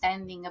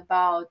understanding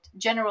about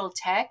general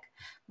tech,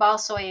 but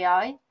also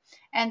AI.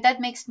 And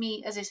that makes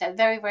me, as I said,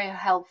 very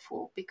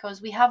helpful,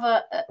 because we have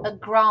a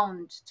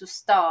ground to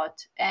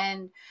start,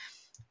 and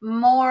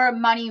more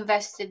money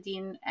invested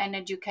in an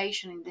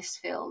education in this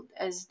field,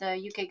 as the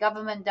UK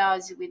government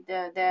does with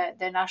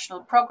the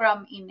national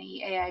program in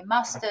the AI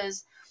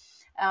masters,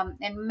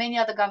 and many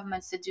other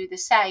governments that do the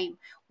same,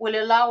 will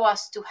allow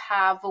us to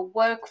have a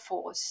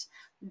workforce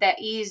that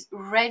is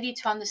ready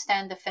to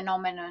understand the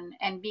phenomenon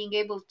and being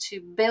able to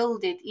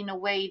build it in a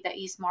way that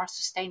is more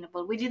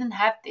sustainable. We didn't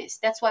have this.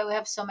 That's why we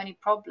have so many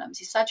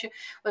problems.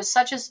 We're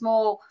such a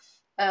small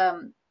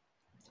um,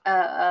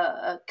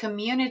 a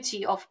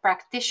community of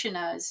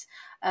practitioners,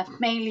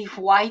 mainly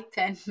white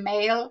and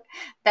male,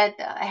 that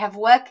have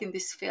worked in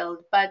this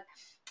field. But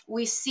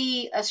we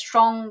see a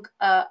strong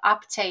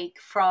uptake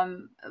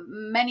from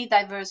many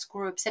diverse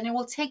groups, and it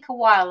will take a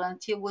while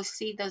until we'll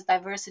see those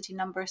diversity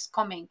numbers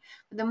coming.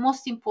 But the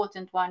most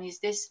important one is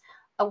this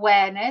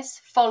awareness,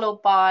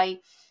 followed by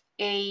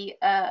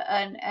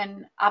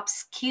an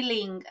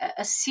upskilling,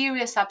 a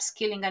serious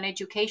upskilling and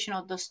education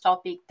of this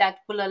topic that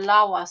will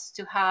allow us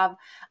to have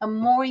a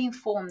more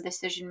informed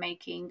decision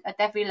making at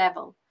every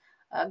level,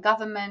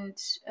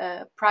 government,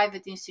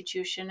 private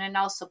institution, and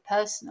also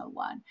personal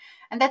one.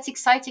 And that's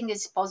exciting,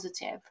 it's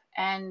positive.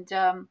 And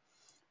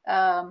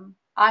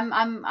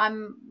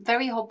I'm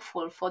very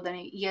hopeful for the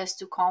years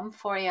to come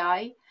for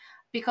AI,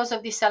 because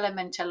of this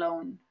element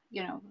alone.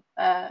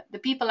 The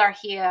people are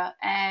here,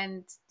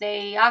 and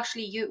they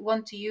actually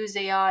want to use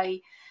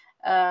AI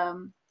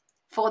um,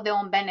 for their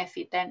own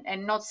benefit,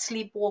 and not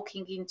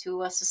sleepwalking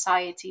into a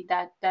society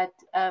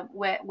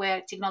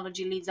where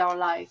technology leads our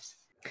lives.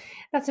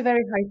 That's a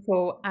very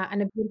hopeful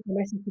and a beautiful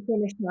message to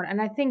finish on.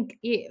 And I think,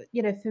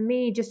 for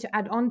me, just to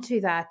add on to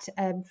that,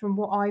 from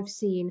what I've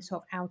seen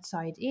sort of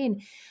outside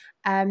in,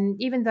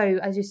 even though,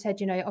 as you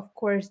said, of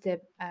course, the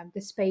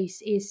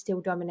space is still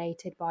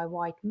dominated by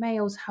white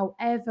males.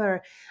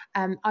 However,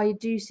 I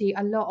do see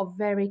a lot of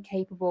very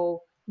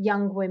capable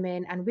young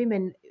women and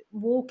women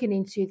walking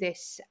into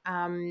this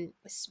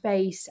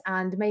space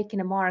and making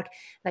a mark,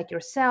 like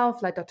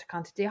yourself, like Dr.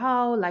 Kanta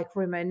Dihal, like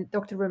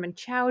Dr. Ruman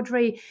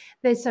Chowdhury.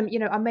 There's some,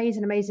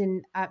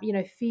 amazing,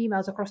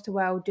 females across the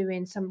world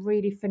doing some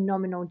really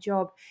phenomenal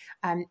job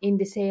in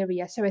this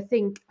area. So I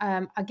think,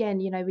 again,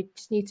 we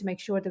just need to make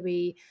sure that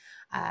we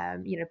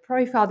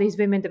profile these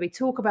women, that we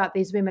talk about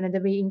these women, and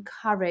that we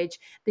encourage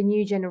the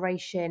new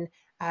generation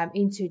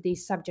into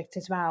these subjects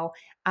as well.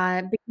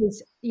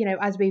 Because,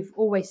 as we've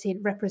always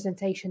seen,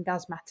 representation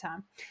does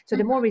matter. So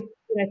the more Mhm.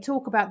 we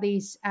talk about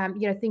these,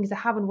 things that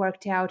haven't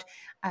worked out,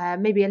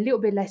 maybe a little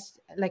bit less,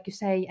 like you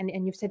say,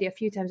 and you've said it a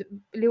few times, a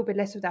little bit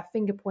less of that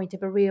finger pointing,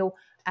 but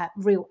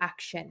real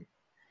action.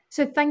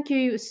 So thank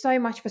you so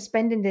much for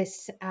spending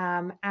this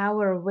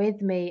hour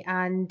with me,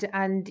 and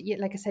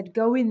like I said,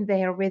 going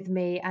there with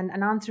me,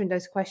 and answering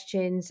those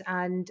questions,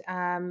 and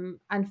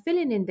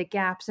filling in the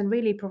gaps, and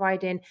really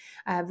providing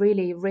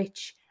really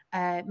rich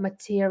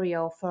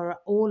material for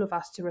all of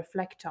us to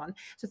reflect on.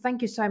 So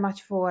thank you so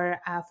much for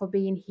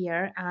being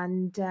here,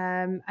 and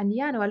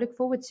yeah, no, I look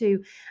forward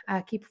to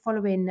keep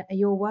following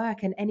your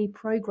work and any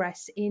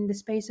progress in the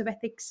space of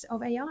ethics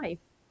of AI.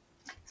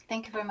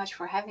 Thank you very much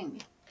for having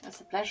me.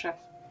 It's a pleasure.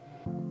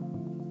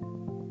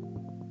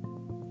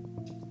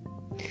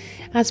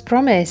 As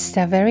promised,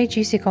 a very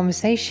juicy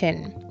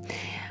conversation.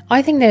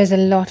 I think there's a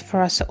lot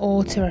for us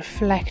all to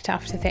reflect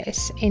after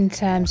this in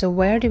terms of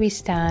where do we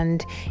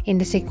stand in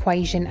this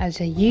equation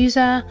as a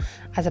user,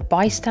 as a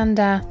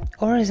bystander,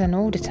 or as an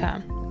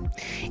auditor.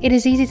 It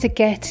is easy to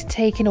get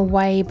taken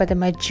away by the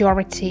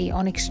majority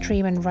on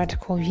extreme and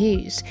radical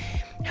views.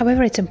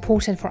 However, it's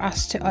important for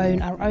us to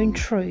own our own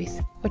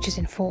truth, which is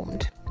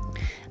informed.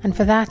 And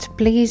for that,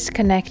 please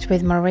connect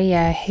with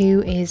Maria,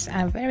 who is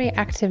a very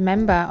active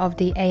member of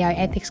the AI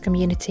ethics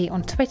community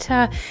on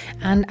Twitter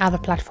and other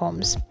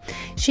platforms.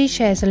 She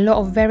shares a lot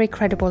of very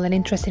credible and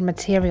interesting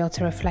material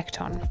to reflect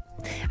on.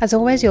 As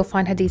always, you'll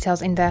find her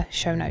details in the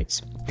show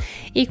notes.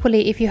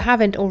 Equally, if you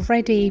haven't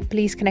already,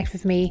 please connect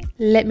with me.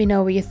 Let me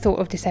know what you thought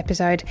of this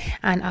episode,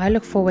 and I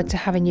look forward to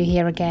having you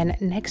here again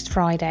next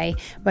Friday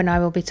when I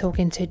will be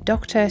talking to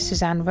Dr.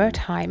 Suzanne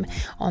Wertheim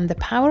on the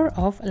power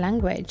of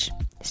language.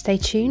 Stay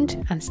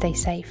tuned and stay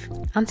safe.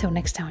 Until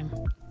next time.